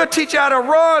 We'll teach you how to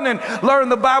run and learn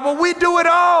the Bible. We do it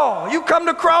all. You come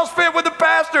to CrossFit with the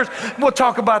pastors, we'll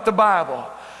talk about the Bible.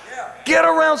 Get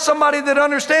around somebody that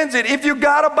understands it. If you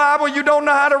got a Bible you don't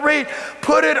know how to read,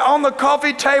 put it on the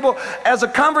coffee table as a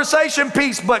conversation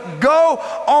piece, but go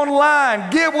online.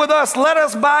 Get with us. Let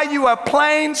us buy you a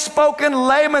plain spoken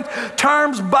layman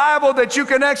terms Bible that you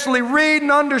can actually read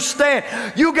and understand.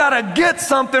 You got to get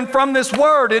something from this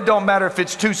word. It don't matter if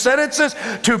it's 2 sentences,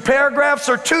 2 paragraphs,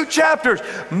 or 2 chapters.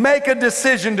 Make a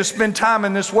decision to spend time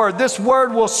in this word. This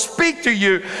word will speak to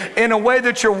you in a way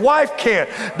that your wife can't,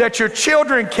 that your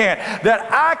children can't,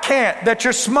 that I can't, that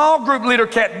your small group leader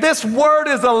can't. This word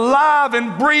is alive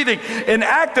and breathing and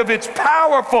active. It's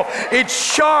powerful. It's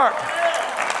sharp.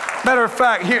 Matter of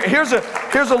fact, here's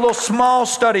a little small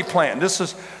study plan. This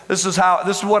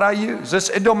is what I use.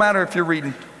 It don't matter if you're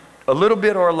reading a little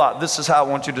bit or a lot. This is how I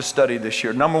want you to study this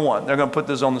year. Number one, they're going to put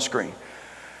this on the screen.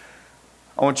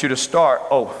 I want you to start.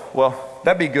 Oh, well,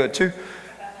 that'd be good too.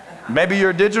 Maybe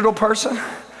you're a digital person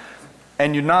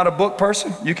and you're not a book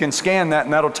person. You can scan that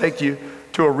and that'll take you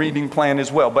to a reading plan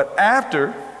as well. But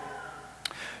after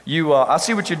you, I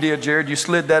see what you did, Jared. You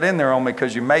slid that in there on me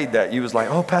because you made that. You was like,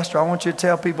 oh, Pastor, I want you to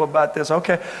tell people about this.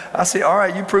 Okay, I see. All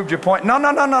right, you proved your point. No.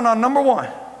 Number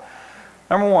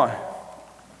one,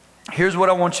 here's what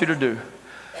I want you to do.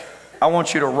 I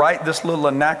want you to write this little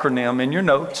acronym in your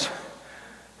notes.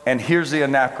 And here's the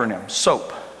acronym,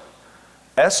 SOAP.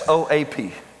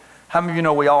 S-O-A-P. How many of you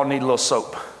know we all need a little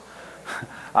soap?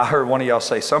 I heard one of y'all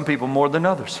say, some people more than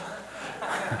others.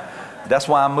 That's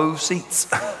why I move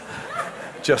seats.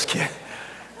 Just kidding.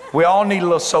 We all need a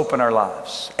little soap in our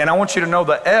lives. And I want you to know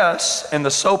the S in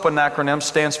the SOAP acronym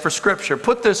stands for Scripture.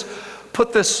 Put this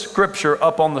Scripture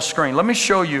up on the screen. Let me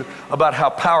show you about how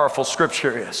powerful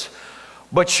Scripture is.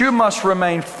 But you must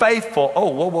remain faithful,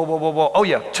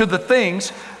 to the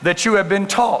things that you have been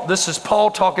taught. This is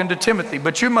Paul talking to Timothy.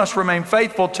 But you must remain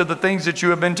faithful to the things that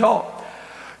you have been taught.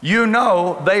 You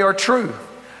know they are true.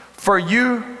 For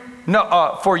you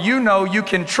know you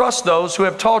can trust those who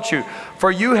have taught you. For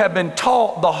you have been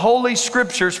taught the Holy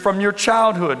Scriptures from your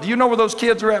childhood. Do you know where those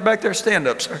kids are at back there? Stand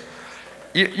up, sir.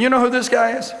 You know who this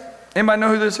guy is? Anybody know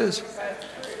who this is?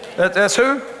 That's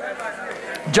who?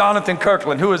 Jonathan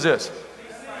Kirkland. Who is this?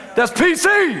 That's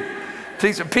PC.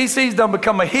 PC's done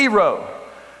become a hero.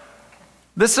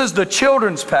 This is the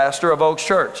children's pastor of Oaks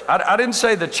Church. I didn't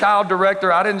say the child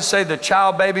director. I didn't say the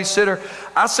child babysitter.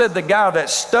 I said the guy that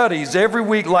studies every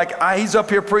week like he's up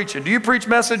here preaching. Do you preach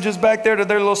messages back there to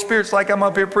their little spirits like I'm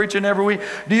up here preaching every week?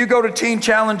 Do you go to teen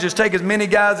challenges, take as many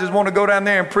guys as want to go down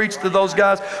there and preach to those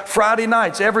guys Friday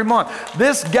nights every month?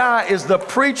 This guy is the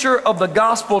preacher of the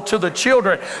gospel to the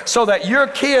children so that your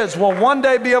kids will one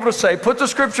day be able to say, put the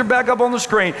scripture back up on the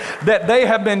screen, that they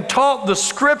have been taught the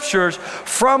scriptures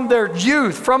from their youth,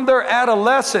 from their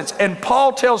adolescence. And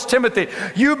Paul tells Timothy,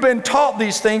 you've been taught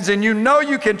these things and you know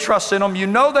you can trust in them. You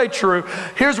know they're true.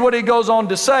 Here's what he goes on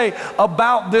to say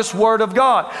about this word of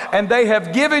God. And they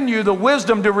have given you the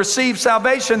wisdom to receive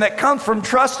salvation that comes from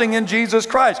trusting in Jesus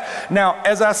Christ. Now,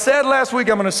 as I said last week,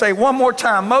 I'm going to say one more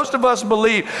time. Most of us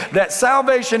believe that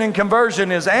salvation and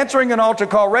conversion is answering an altar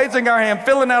call, raising our hand,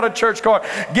 filling out a church card,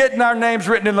 getting our names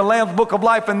written in the Lamb's Book of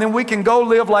Life, and then we can go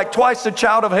live like twice the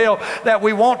child of hell that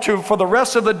we want to for the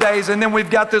rest of the days. And then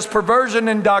we've got this perversion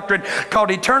in doctrine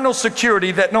called eternal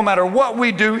security, that no matter what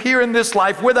we do here in this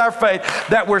life with our faith,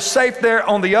 that we're safe there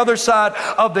on the other side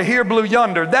of the here blue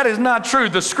yonder. That is not true.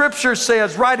 The scripture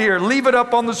says right here, leave it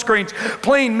up on the screens,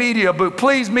 please media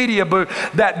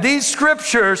booth, that these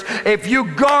scriptures, if you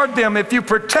guard them, if you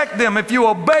protect them, if you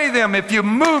obey them, if you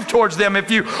move towards them, if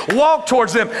you walk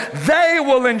towards them, they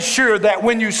will ensure that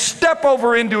when you step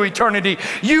over into eternity,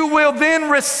 you will then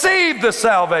receive the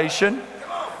salvation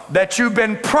that you've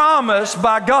been promised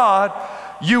by God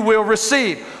you will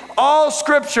receive. All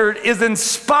scripture is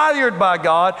inspired by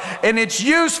God and it's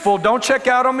useful. Don't check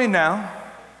out on me now.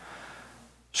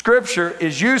 Scripture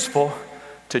is useful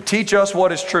to teach us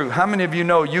what is true. How many of you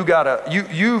know you've got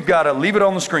to leave it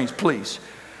on the screens, please.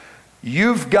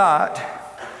 You've got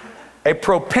a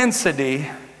propensity,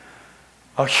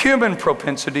 a human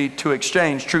propensity to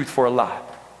exchange truth for a lie.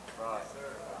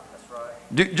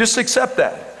 Just accept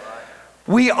that.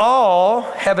 We all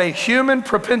have a human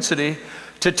propensity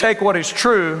to take what is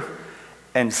true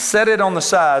and set it on the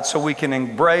side so we can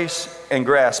embrace and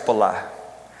grasp a lie.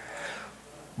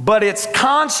 but it's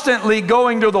constantly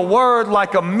going to the Word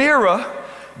like a mirror,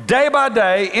 day by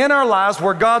day in our lives,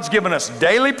 where God's given us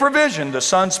daily provision. The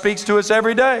sun speaks to us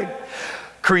every day.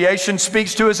 Creation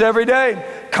speaks to us every day.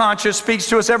 Conscience speaks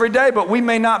to us every day, but we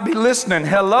may not be listening.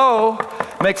 Hello,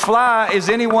 McFly, is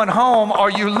anyone home?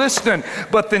 Are you listening?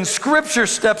 But then Scripture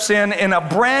steps in a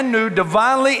brand new,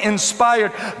 divinely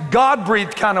inspired,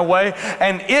 God-breathed kind of way,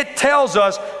 and it tells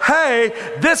us, hey,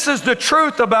 this is the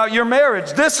truth about your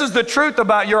marriage. This is the truth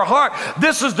about your heart.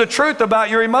 This is the truth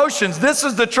about your emotions. This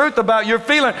is the truth about your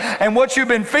feeling. And what you've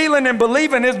been feeling and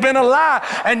believing has been a lie,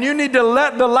 and you need to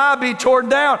let the lie be torn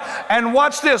down. And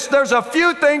watch this. There's a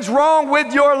few things wrong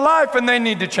with your life, and they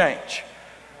need to change.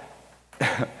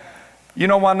 You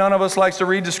know why none of us likes to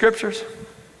read the Scriptures?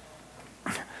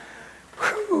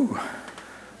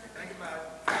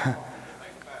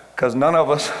 Because none of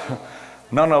us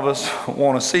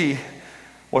want to see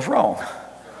what's wrong.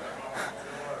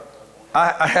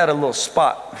 I had a little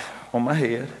spot on my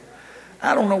head.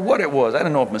 I don't know what it was. I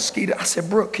didn't know if mosquito. I said,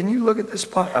 Brooke, can you look at this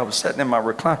spot? I was sitting in my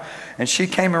recliner, and she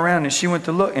came around and she went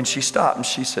to look, and she stopped and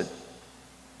she said,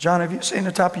 John, have you seen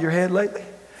the top of your head lately?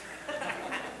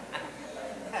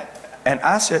 And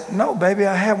I said, no, baby,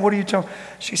 I haven't. What are you telling me?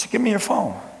 She said, give me your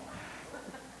phone.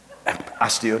 I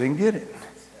still didn't get it.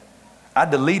 I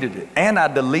deleted it, and I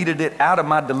deleted it out of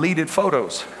my deleted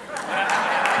photos.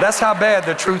 That's how bad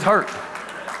the truth hurt.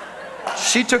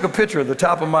 She took a picture of the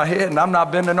top of my head, and I'm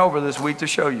not bending over this week to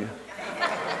show you,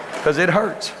 because it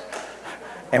hurts.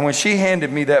 And when she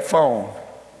handed me that phone,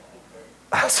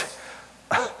 I said,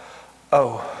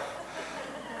 oh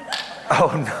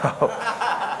no,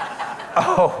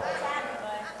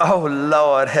 oh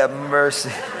Lord, have mercy.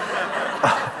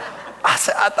 I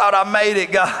said, I thought I made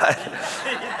it, God.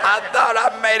 I thought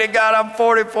I made it, God. I'm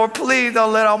 44. Please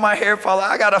don't let all my hair fall out.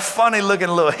 I got a funny looking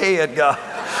little head, God.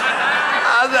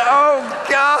 I said, oh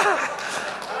God,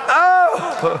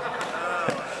 oh.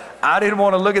 I didn't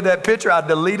want to look at that picture. I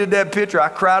deleted that picture. I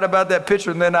cried about that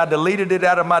picture, and then I deleted it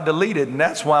out of my deleted, and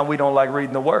that's why we don't like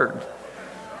reading the Word.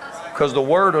 Because the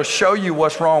Word will show you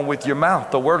what's wrong with your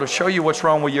mouth. The Word will show you what's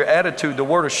wrong with your attitude. The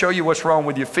Word will show you what's wrong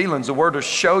with your feelings. The Word will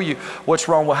show you what's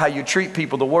wrong with how you treat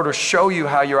people. The Word will show you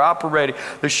how you're operating.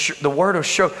 The Word will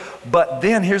show. But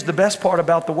then here's the best part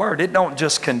about the Word. It don't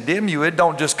just condemn you. It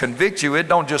don't just convict you. It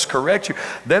don't just correct you.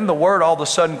 Then the Word all of a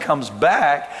sudden comes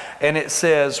back, and it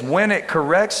says when it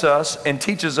corrects us and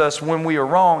teaches us when we are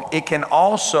wrong, it can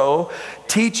also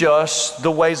teach us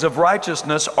the ways of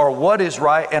righteousness, or what is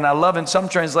right. And I love in some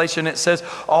translation it says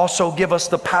also give us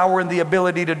the power and the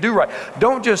ability to do right.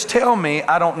 Don't just tell me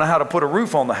I don't know how to put a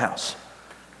roof on the house,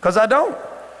 because I don't.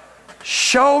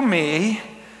 Show me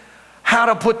how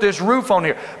to put this roof on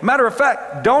here. Matter of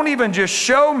fact, don't even just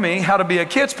show me how to be a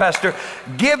kids pastor.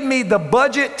 Give me the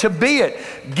budget to be it.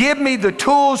 Give me the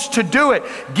tools to do it.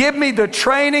 Give me the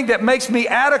training that makes me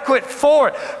adequate for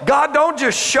it. God, don't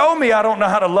just show me I don't know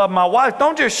how to love my wife.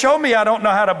 Don't just show me I don't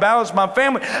know how to balance my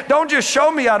family. Don't just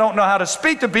show me I don't know how to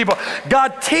speak to people.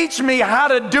 God, teach me how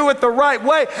to do it the right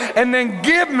way, and then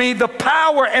give me the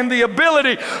power and the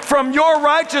ability from your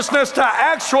righteousness to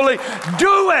actually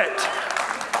do it.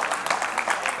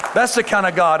 That's the kind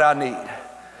of God I need.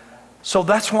 So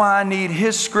that's why I need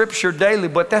His Scripture daily,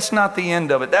 but that's not the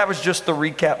end of it. That was just the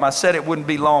recap. I said it wouldn't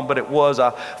be long, but it was.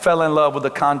 I fell in love with the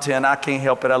content. I can't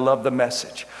help it. I love the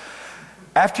message.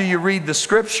 After you read the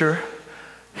Scripture,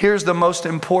 here's the most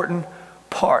important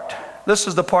part. This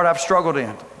is the part I've struggled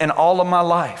in all of my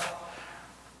life.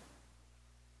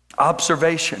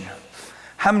 Observation.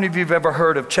 How many of you have ever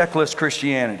heard of checklist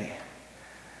Christianity?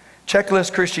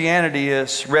 Checklist Christianity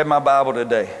is read my Bible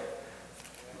today.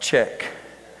 Check.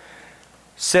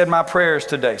 Said my prayers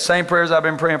today. Same prayers I've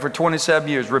been praying for 27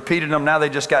 years. Repeated them. Now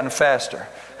they've just gotten faster.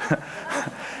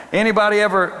 Anybody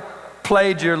ever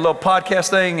played your little podcast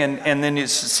thing and then you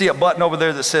see a button over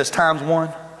there that says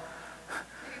 ×1?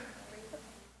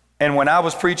 And when I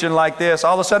was preaching like this,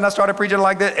 all of a sudden I started preaching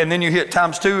like that, and then you hit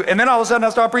 ×2, and then all of a sudden I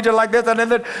started preaching like this, and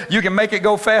then you can make it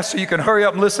go fast so you can hurry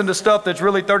up and listen to stuff that's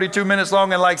really 32 minutes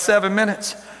long in like 7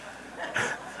 minutes.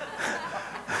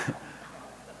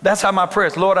 That's how my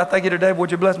prayers. Lord, I thank you today.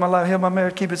 Would you bless my life, heal my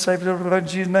marriage, keep it safe, in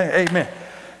Jesus' name, amen.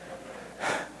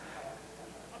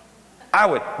 I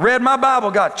would read my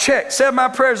Bible, God, check. Said my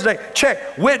prayers today,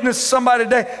 check. Witnessed somebody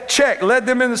today, check. Led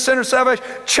them in the center of salvation,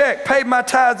 check. Paid my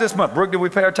tithes this month. Brooke, did we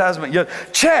pay our tithes this month? Yes.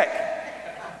 Check.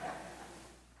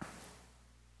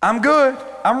 I'm good.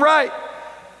 I'm right.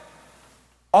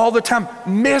 All the time,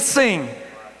 missing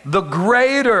the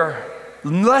greater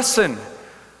lesson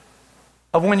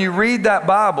of when you read that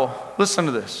Bible. Listen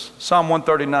to this. Psalm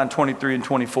 139, 23 and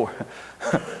 24.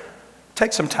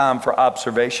 Take some time for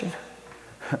observation.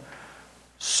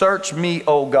 Search me,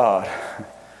 O God.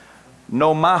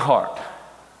 Know my heart.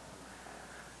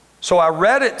 So I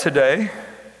read it today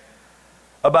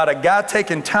about a guy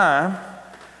taking time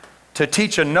to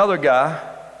teach another guy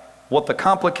what the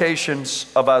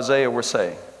complications of Isaiah were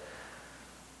saying.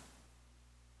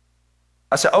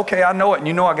 I said, okay, I know it, and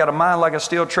you know I got a mind like a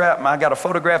steel trap, and I got a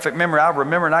photographic memory. I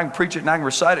remember, and I can preach it, and I can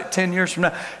recite it 10 years from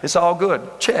now. It's all good.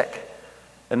 Check.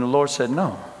 And the Lord said,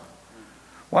 no.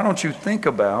 Why don't you think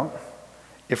about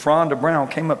if Rhonda Brown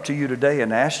came up to you today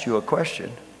and asked you a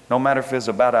question, no matter if it was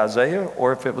about Isaiah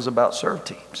or if it was about serve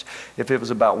teams, if it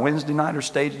was about Wednesday night or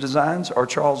stage designs or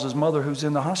Charles's mother who's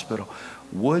in the hospital,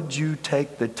 would you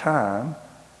take the time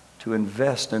to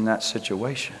invest in that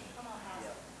situation?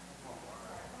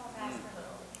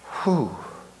 Whew.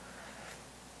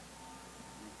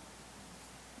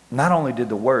 Not only did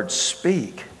the word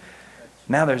speak,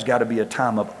 now there's got to be a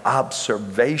time of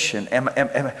observation.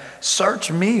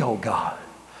 Search me, oh God.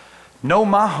 Know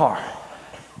my heart.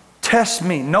 Test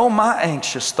me. Know my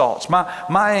anxious thoughts,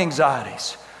 my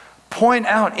anxieties. Point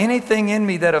out anything in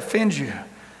me that offends you.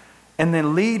 And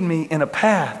then lead me in a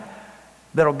path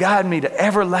that'll guide me to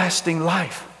everlasting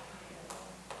life.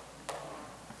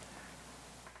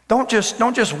 Don't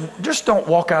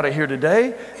walk out of here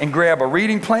today and grab a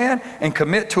reading plan and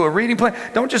commit to a reading plan.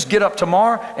 Don't just get up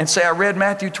tomorrow and say, I read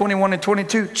Matthew 21 and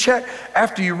 22. Check.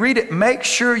 After you read it, make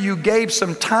sure you gave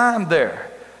some time there.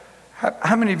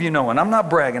 How many of you know, and I'm not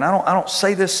bragging, I don't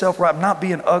say this self-right, I'm not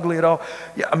being ugly at all.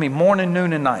 Yeah, I mean, morning,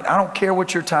 noon, and night. I don't care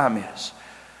what your time is.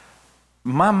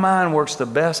 My mind works the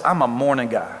best. I'm a morning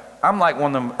guy. I'm like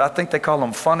one of them, I think they call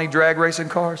them funny drag racing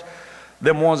cars.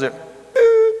 Them ones that,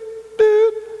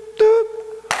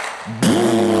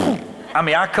 I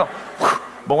mean, I come,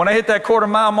 but when I hit that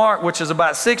quarter-mile mark, which is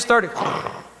about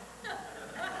 6:30,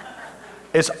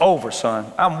 it's over, son.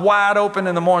 I'm wide open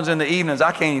in the mornings and the evenings.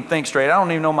 I can't even think straight. I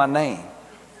don't even know my name.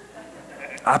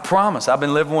 I promise. I've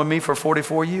been living with me for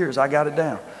 44 years. I got it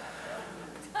down.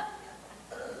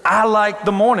 I like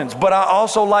the mornings, but I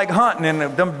also like hunting,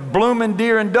 and them blooming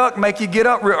deer and duck make you get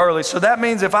up real early. So that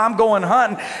means if I'm going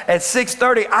hunting at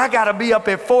 6:30, I got to be up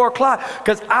at 4 o'clock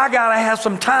because I got to have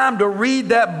some time to read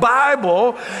that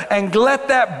Bible and let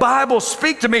that Bible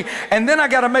speak to me. And then I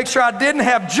got to make sure I didn't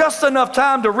have just enough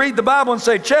time to read the Bible and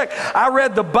say, check, I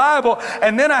read the Bible,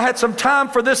 and then I had some time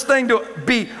for this thing to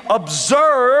be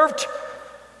observed,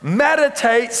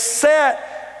 meditate, set,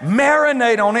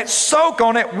 marinate on it, soak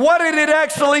on it. What did it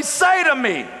actually say to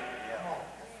me?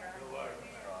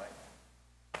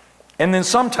 And then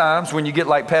sometimes when you get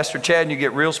like Pastor Chad and you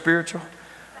get real spiritual,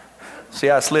 see,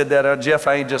 I slid that out. Jeff,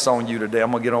 I ain't just on you today. I'm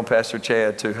going to get on Pastor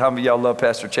Chad too. How many of y'all love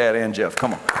Pastor Chad and Jeff?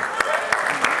 Come on.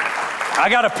 I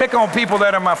got to pick on people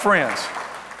that are my friends.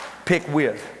 Pick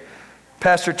with.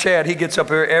 Pastor Chad, he gets up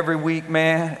here every week,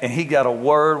 man, and he got a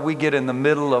word. We get in the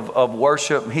middle of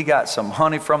worship, and he got some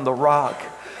honey from the rock.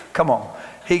 Come on.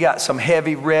 He got some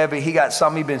heavy revy. He got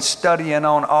something he's been studying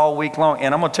on all week long.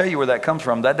 And I'm going to tell you where that comes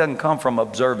from. That doesn't come from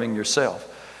observing yourself.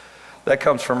 That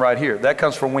comes from right here. That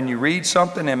comes from when you read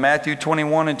something in Matthew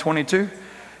 21 and 22.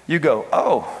 You go,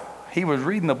 oh, he was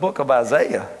reading the book of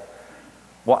Isaiah.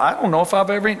 Well, I don't know if I've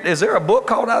ever, is there a book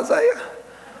called Isaiah?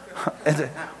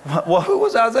 Well, who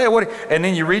was Isaiah? And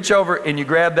then you reach over and you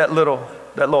grab that little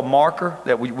marker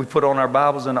that we put on our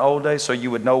Bibles in the old days so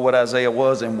you would know what Isaiah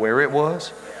was and where it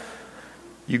was.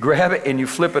 You grab it and you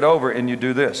flip it over and you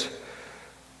do this.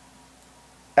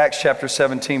 Acts chapter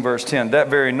 17 verse 10. That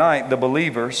very night the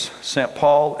believers sent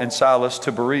Paul and Silas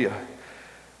to Berea.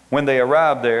 When they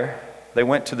arrived there, they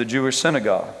went to the Jewish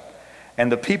synagogue. And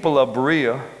the people of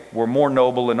Berea were more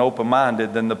noble and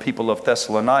open-minded than the people of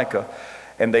Thessalonica.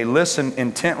 And they listened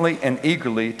intently and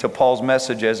eagerly to Paul's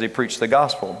message as he preached the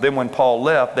gospel. Then when Paul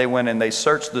left, they went and they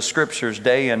searched the scriptures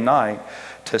day and night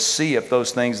to see if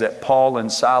those things that Paul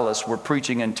and Silas were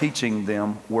preaching and teaching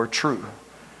them were true.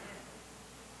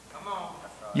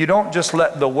 You don't just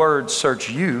let the word search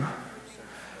you.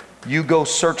 You go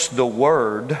search the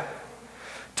word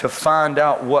to find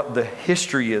out what the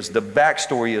history is, the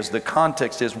backstory is, the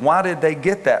context is. Why did they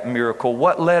get that miracle?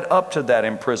 What led up to that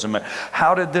imprisonment?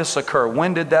 How did this occur?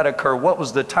 When did that occur? What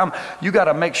was the time? You got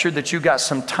to make sure that you got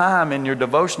some time in your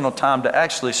devotional time to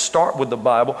actually start with the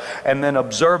Bible and then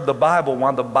observe the Bible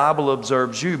while the Bible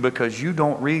observes you, because you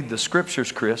don't read the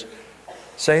scriptures, Chris.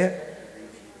 Say it.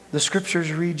 The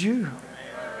scriptures read you.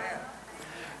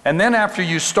 And then after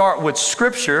you start with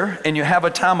scripture and you have a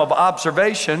time of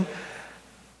observation,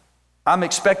 I'm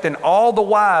expecting all the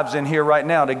wives in here right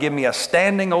now to give me a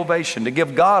standing ovation, to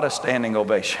give God a standing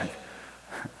ovation.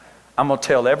 I'm going to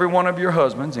tell every one of your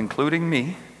husbands, including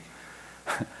me,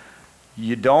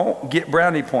 you don't get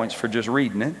brownie points for just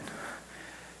reading it.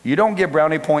 You don't get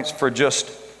brownie points for just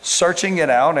searching it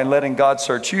out and letting God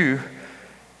search you.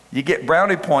 You get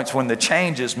brownie points when the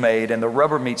change is made and the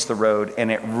rubber meets the road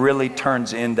and it really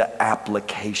turns into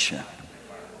application.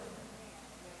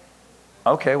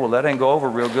 Okay, well, that ain't go over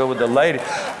real good with the ladies.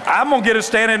 I'm going to get a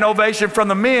standing ovation from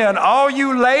the men. All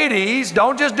you ladies,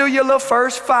 don't just do your little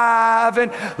first 5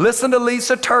 and listen to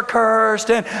Lisa Turkhurst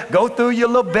and go through your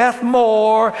little Beth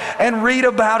Moore and read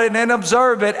about it and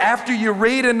observe it. After you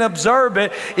read and observe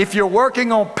it, if you're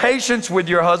working on patience with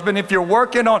your husband, if you're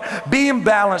working on being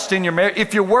balanced in your marriage,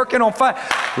 if you're working on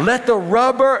let the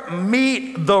rubber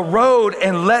meet the road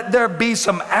and let there be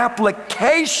some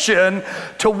application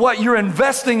to what you're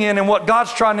investing in and what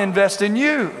God's trying to invest in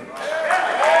you.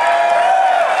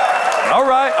 All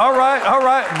right, all right, all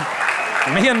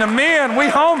right. Me and the men, we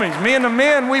homies. Me and the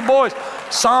men, we boys.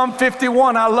 Psalm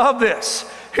 51, I love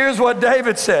this. Here's what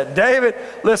David said. David,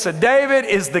 listen, David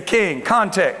is the king.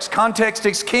 Context. Context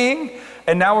is king.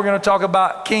 And now we're going to talk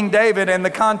about King David and the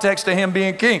context of him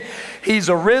being king. He's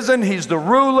arisen. He's the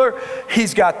ruler.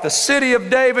 He's got the city of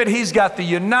David. He's got the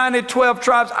united 12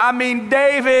 tribes. I mean,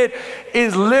 David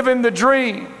is living the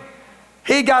dream.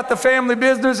 He got the family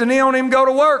business and he don't even go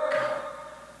to work.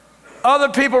 Other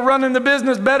people running the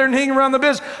business better than he can run the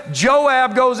business.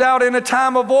 Joab goes out in a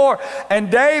time of war, and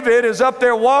David is up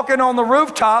there walking on the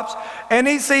rooftops, and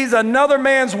he sees another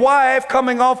man's wife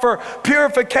coming off her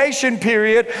purification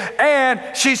period, and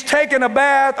she's taking a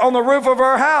bath on the roof of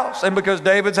her house. And because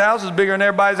David's house is bigger than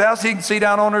everybody's house, he can see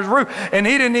down on his roof, and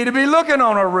he didn't need to be looking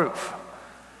on her roof.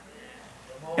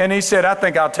 And he said, I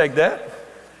think I'll take that.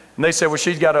 And they said, well,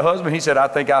 she's got a husband. He said, I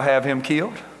think I'll have him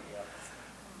killed.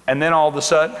 And then all of a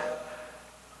sudden,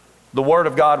 the word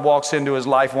of God walks into his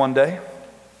life one day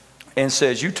and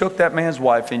says, you took that man's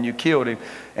wife and you killed him,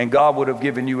 and God would have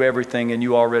given you everything and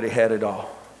you already had it all.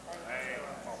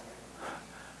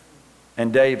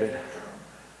 And David,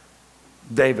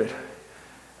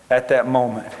 at that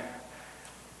moment,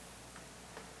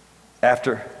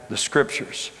 after the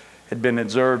scriptures had been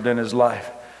observed in his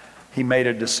life, he made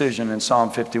a decision in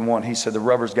Psalm 51. He said, the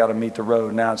rubber's got to meet the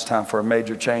road. Now it's time for a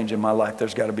major change in my life.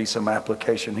 There's got to be some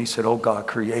application. He said, oh God,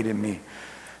 create in me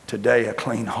today a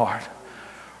clean heart.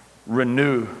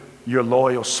 Renew your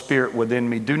loyal spirit within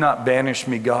me. Do not banish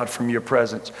me, God, from your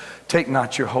presence. Take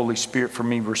not your Holy Spirit from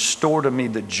me. Restore to me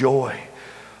the joy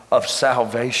of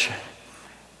salvation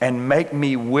and make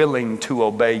me willing to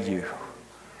obey you.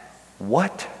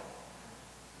 What?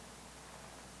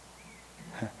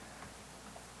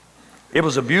 It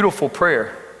was a beautiful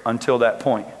prayer until that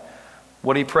point.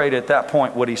 What he prayed at that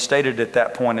point, what he stated at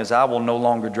that point is, I will no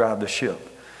longer drive the ship.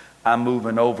 I'm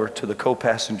moving over to the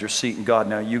co-passenger seat, and God,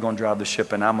 now you're going to drive the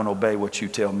ship and I'm going to obey what you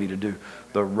tell me to do.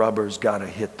 The rubber's got to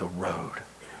hit the road.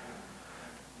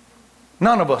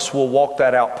 None of us will walk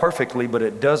that out perfectly, but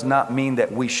it does not mean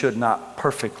that we should not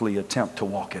perfectly attempt to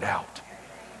walk it out.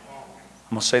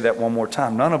 I'm going to say that one more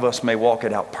time. None of us may walk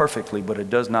it out perfectly, but it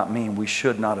does not mean we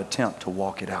should not attempt to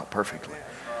walk it out perfectly.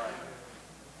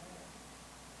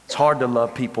 It's hard to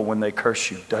love people when they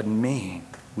curse you. Doesn't mean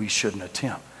we shouldn't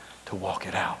attempt to walk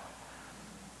it out.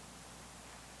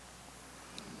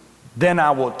 Then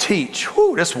I will teach.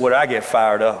 Whew, this is where I get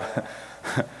fired up.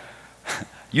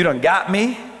 You done got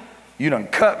me. You done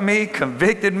cut me,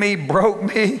 convicted me, broke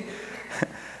me.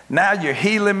 Now you're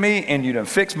healing me and you done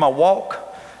fixed my walk.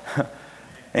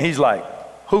 And he's like,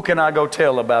 who can I go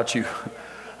tell about you?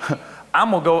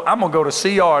 I'm gonna go to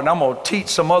CR and I'm gonna teach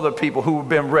some other people who have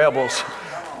been rebels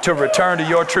to return to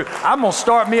your truth. I'm gonna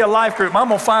start me a life group. I'm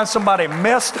gonna find somebody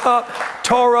messed up,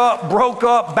 tore up, broke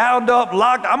up, bound up,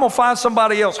 locked. I'm gonna find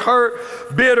somebody else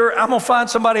hurt, bitter. I'm gonna find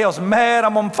somebody else mad.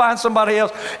 I'm gonna find somebody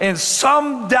else in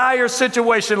some dire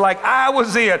situation like I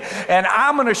was in. And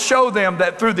I'm gonna show them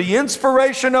that through the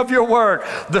inspiration of your word,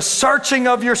 the searching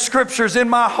of your scriptures in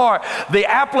my heart, the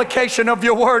application of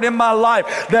your word in my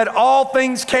life, that all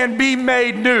things can be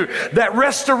made new, that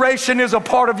restoration is a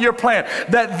part of your plan,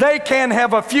 that they can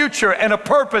have a future and a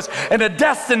purpose and a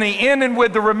destiny in and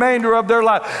with the remainder of their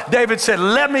life. David said,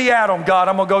 let me at them, God.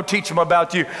 I'm going to go teach them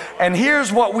about you. And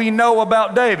here's what we know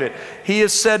about David. He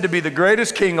is said to be the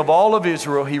greatest king of all of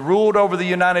Israel. He ruled over the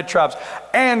united tribes.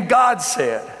 And God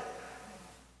said,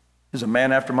 he's a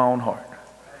man after my own heart.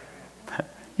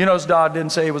 You notice God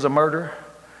didn't say he was a murderer.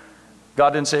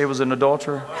 God didn't say he was an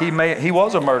adulterer. He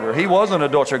was a murderer. He was an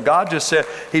adulterer. God just said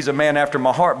he's a man after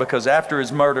my heart, because after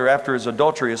his murder, after his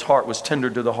adultery, his heart was tender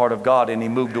to the heart of God, and he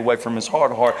moved away from his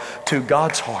hard heart to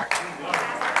God's heart.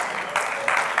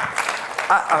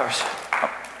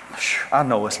 I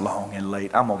know it's long and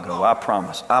late. I'm going to go. I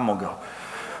promise. I'm going to go.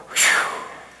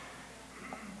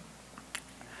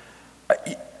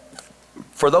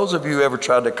 For those of you who ever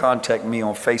tried to contact me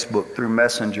on Facebook through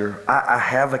Messenger, I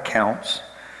have accounts,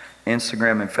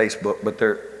 Instagram and Facebook, but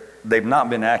they've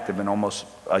not been active in almost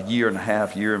a year and a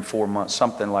half, year and 4 months,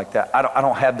 something like that. I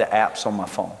don't have the apps on my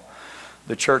phone.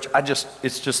 The church,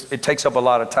 it takes up a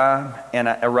lot of time. And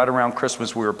right around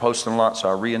Christmas, we were posting a lot, so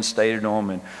I reinstated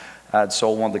them, and I had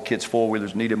sold one of the kids'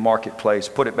 four-wheelers, needed marketplace,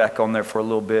 put it back on there for a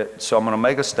little bit. So I'm going to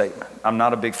make a statement. I'm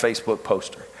not a big Facebook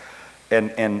poster.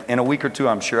 And in a week or two,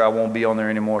 I'm sure I won't be on there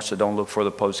anymore, so don't look for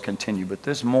the post continue. But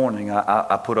this morning,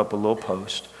 I put up a little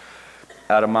post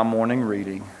out of my morning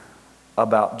reading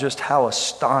about just how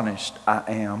astonished I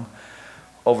am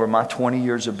over my 20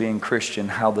 years of being Christian,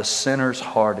 how the sinner's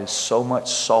heart is so much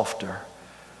softer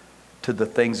to the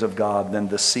things of God than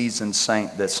the seasoned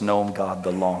saint that's known God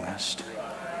the longest.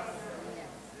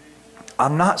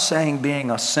 I'm not saying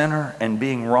being a sinner and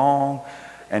being wrong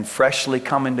and freshly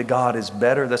coming to God is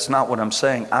better. That's not what I'm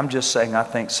saying. I'm just saying I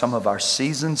think some of our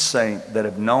seasoned saints that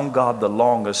have known God the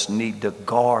longest need to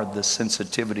guard the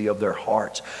sensitivity of their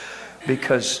hearts,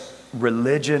 because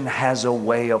religion has a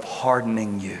way of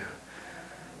hardening you.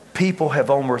 People have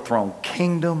overthrown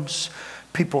kingdoms.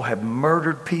 People have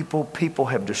murdered people. People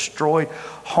have destroyed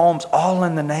homes, all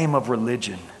in the name of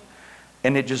religion.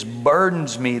 And it just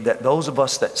burdens me that those of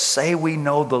us that say we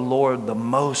know the Lord the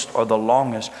most or the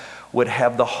longest would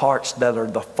have the hearts that are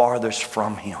the farthest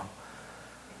from Him.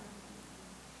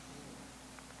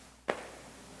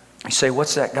 You say,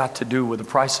 what's that got to do with the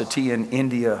price of tea in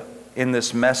India in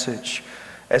this message?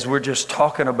 As we're just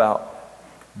talking about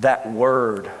that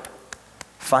word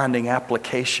finding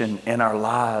application in our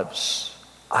lives,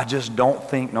 I just don't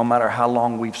think no matter how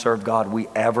long we've served God, we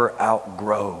ever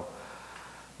outgrow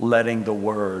letting the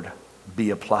word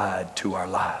be applied to our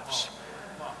lives.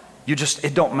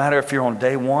 It don't matter if you're on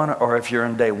day 1 or if you're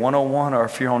on day 101 or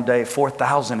if you're on day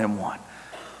 4001.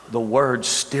 The word's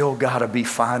still got to be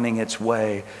finding its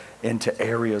way into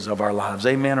areas of our lives.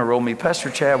 Amen or roll me. Pastor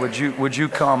Chad, would you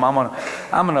come? I'm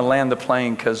gonna land the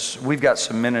plane, because we've got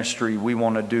some ministry we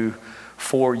want to do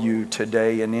for you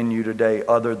today and in you today,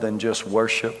 other than just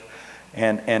worship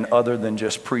and other than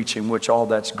just preaching, which all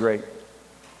that's great.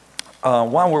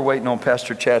 While we're waiting on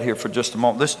Pastor Chad here for just a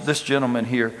moment, this gentleman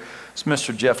here is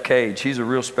Mr. Jeff Cage. He's a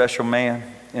real special man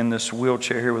in this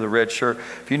wheelchair here with a red shirt.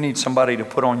 If you need somebody to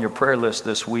put on your prayer list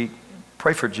this week,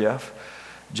 pray for Jeff.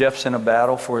 Jeff's in a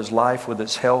battle for his life with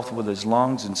his health, with his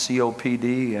lungs and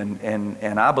COPD,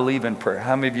 and I believe in prayer.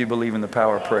 How many of you believe in the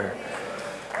power of prayer?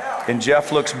 And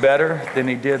Jeff looks better than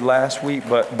he did last week,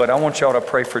 but I want y'all to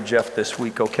pray for Jeff this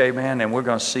week, okay, man? And we're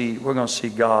gonna see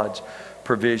God's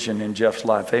provision in Jeff's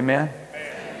life. Amen?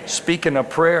 Speaking of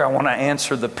prayer, I want to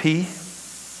answer the P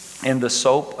in the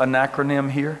SOAP, an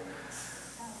acronym here.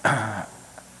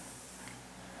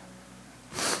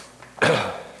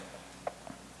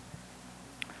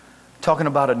 Talking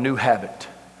about a new habit.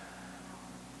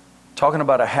 Talking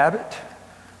about a habit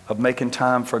of making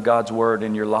time for God's word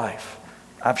in your life.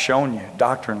 I've shown you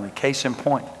doctrinally, case in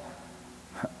point.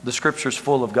 The scripture's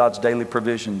full of God's daily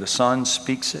provision. The Son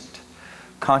speaks it.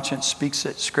 Conscience speaks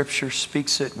it. Scripture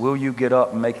speaks it. Will you get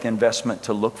up and make the investment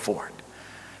to look for it?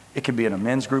 It can be in a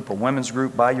men's group, a women's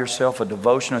group, by yourself, a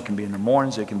devotion. It can be in the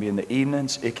mornings. It can be in the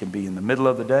evenings. It can be in the middle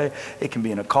of the day. It can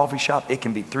be in a coffee shop. It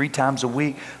can be 3 times a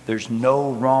week. There's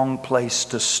no wrong place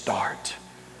to start.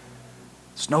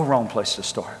 There's no wrong place to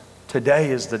start.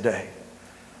 Today is the day.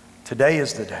 Today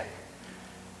is the day.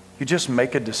 You just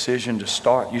make a decision to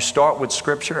start. You start with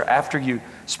Scripture. After you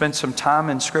spend some time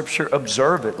in Scripture,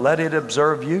 observe it. Let it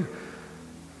observe you.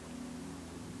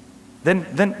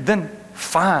 Then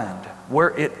find where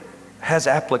it has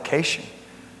application.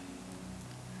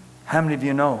 How many of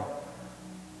you know?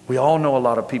 We all know a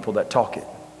lot of people that talk it.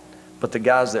 But the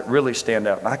guys that really stand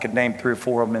out, and I could name 3 or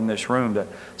 4 of them in this room that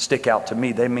stick out to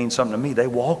me, they mean something to me. They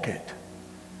walk it.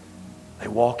 They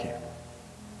walk it.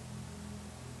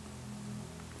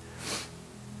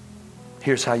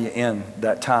 Here's how you end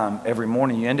that time every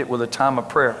morning. You end it with a time of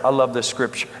prayer. I love this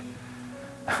scripture.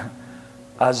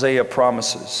 Isaiah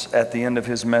promises at the end of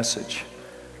his message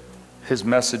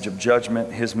of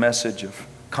judgment, his message of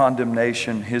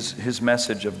condemnation, his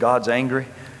message of God's angry.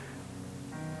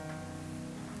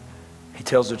 He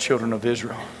tells the children of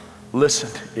Israel, listen,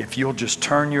 if you'll just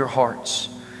turn your hearts,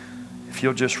 if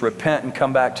you'll just repent and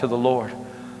come back to the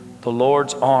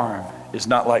Lord's arm is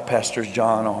not like Pastor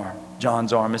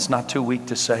John's arm. It's not too weak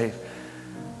to save.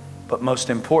 But most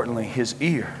importantly, his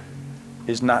ear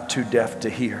is not too deaf to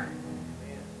hear.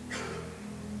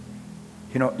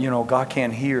 You know, God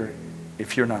can't hear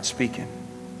if you're not speaking.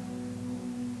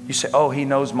 You say, oh, he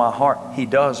knows my heart. He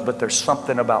does, but there's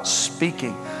something about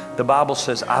speaking. The Bible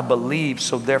says, I believe,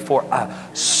 so therefore I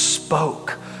speak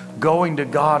spoke. Going to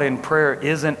God in prayer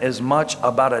isn't as much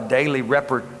about a daily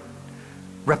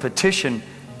repetition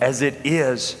as it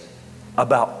is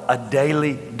about a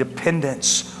daily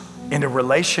dependence in a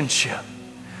relationship.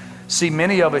 See,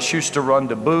 many of us used to run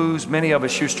to booze. Many of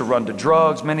us used to run to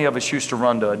drugs. Many of us used to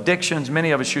run to addictions.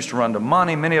 Many of us used to run to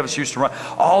money. Many of us used to run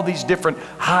all these different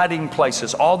hiding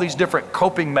places, all these different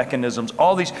coping mechanisms,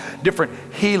 all these different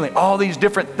healing, all these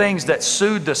different things that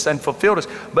soothed us and fulfilled us.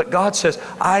 But God says,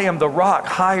 I am the rock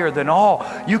higher than all.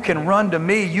 You can run to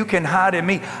me. You can hide in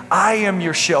me. I am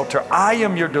your shelter. I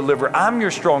am your deliverer. I'm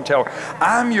your strong tower.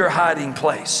 I'm your hiding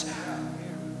place.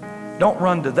 Don't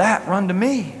run to that. Run to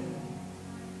me.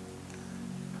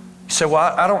 You say,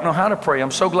 well, I don't know how to pray.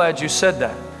 I'm so glad you said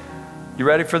that. You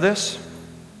ready for this?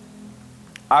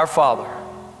 Our Father,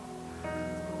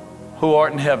 who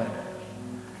art in heaven,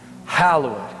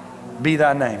 hallowed be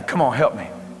thy name. Come on, help me.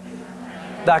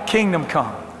 Thy kingdom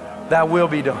come, thy will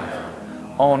be done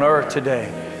on earth today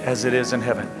as it is in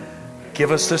heaven. Give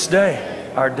us this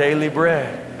day our daily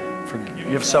bread.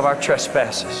 Forgive us of our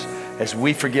trespasses as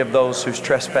we forgive those who's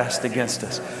trespassed against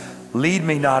us. Lead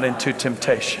me not into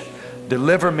temptation.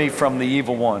 Deliver me from the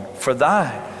evil one. For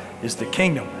thine is the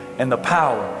kingdom and the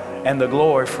power and the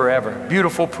glory forever.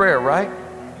 Beautiful prayer, right?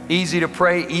 Easy to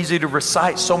pray, easy to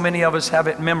recite. So many of us have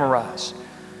it memorized.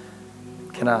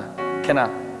 Can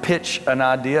I pitch an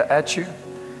idea at you?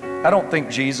 I don't think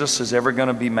Jesus is ever going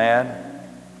to be mad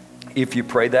if you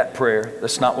pray that prayer.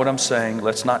 That's not what I'm saying.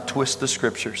 Let's not twist the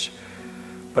scriptures.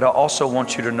 But I also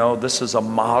want you to know this is a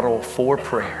model for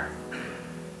prayer.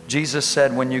 Jesus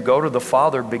said, when you go to the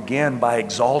Father, begin by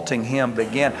exalting Him.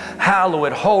 Begin,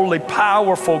 hallowed, holy,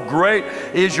 powerful, great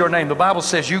is your name. The Bible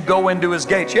says you go into His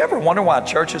gates. You ever wonder why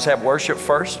churches have worship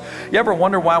first? You ever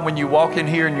wonder why when you walk in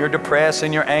here and you're depressed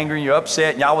and you're angry and you're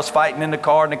upset and y'all was fighting in the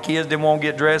car and the kids didn't want to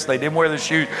get dressed, they didn't wear their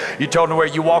shoes, you told them where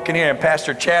you walk in here and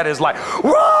Pastor Chad is like,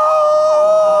 whoa!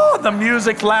 The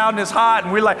music's loud and it's hot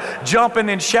and we're like jumping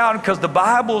and shouting because the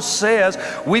Bible says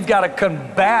we've got to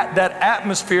combat that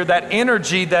atmosphere, that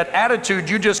energy, that attitude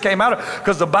you just came out of,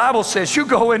 because the Bible says you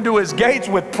go into His gates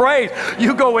with praise.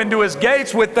 You go into His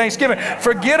gates with thanksgiving.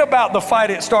 Forget about the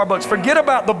fight at Starbucks. Forget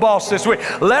about the boss this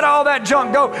week. Let all that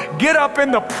junk go. Get up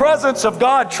in the presence of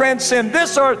God. Transcend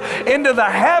this earth into the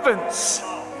heavens.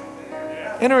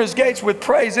 Enter His gates with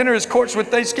praise. Enter His courts with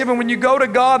thanksgiving. When you go to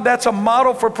God, that's a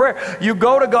model for prayer. You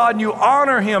go to God and you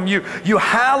honor Him. You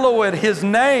hallow His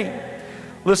name.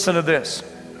 Listen to this.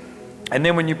 And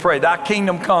then when you pray, thy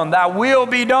kingdom come, thy will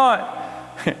be done.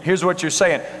 Here's what you're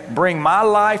saying. Bring my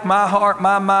life, my heart,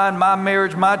 my mind, my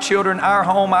marriage, my children, our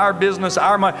home, our business,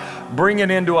 our money. Bring it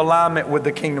into alignment with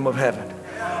the kingdom of heaven.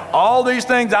 All these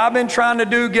things I've been trying to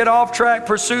do, get off track,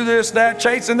 pursue this, that,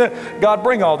 chasing that. God,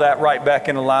 bring all that right back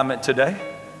in alignment today.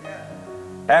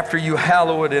 After you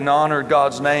hallow it and honor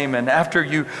God's name, and after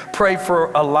you pray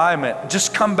for alignment,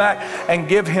 just come back and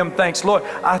give Him thanks. Lord,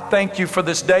 I thank you for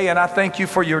this day, and I thank you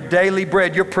for your daily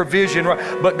bread, your provision.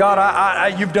 But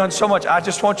God, you've done so much. I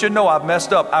just want you to know I've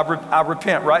messed up. I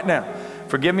repent right now.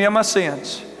 Forgive me of my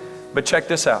sins. But check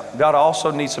this out. God, I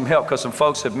also need some help because some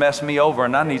folks have messed me over,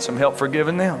 and I need some help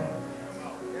forgiving them.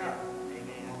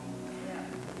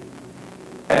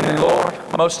 And then, Lord,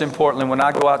 most importantly, when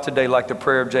I go out today like the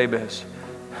prayer of Jabez,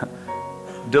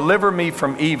 deliver me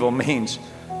from evil means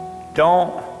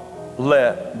don't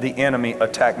let the enemy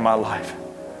attack my life.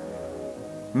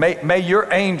 May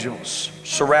your angels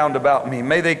surround about me.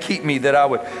 May they keep me that I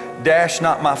would dash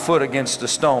not my foot against a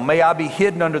stone. May I be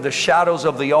hidden under the shadows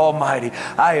of the Almighty.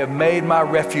 I have made my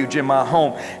refuge in my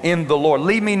home in the Lord.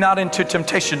 Lead me not into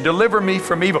temptation. Deliver me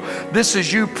from evil. This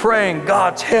is you praying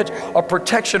God's hedge of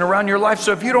protection around your life.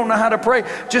 So if you don't know how to pray,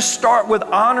 just start with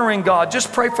honoring God.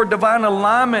 Just pray for divine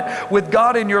alignment with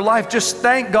God in your life. Just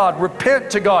thank God. Repent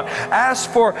to God. Ask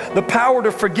for the power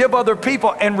to forgive other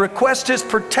people and request His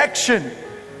protection,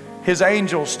 His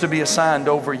angels to be assigned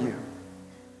over you.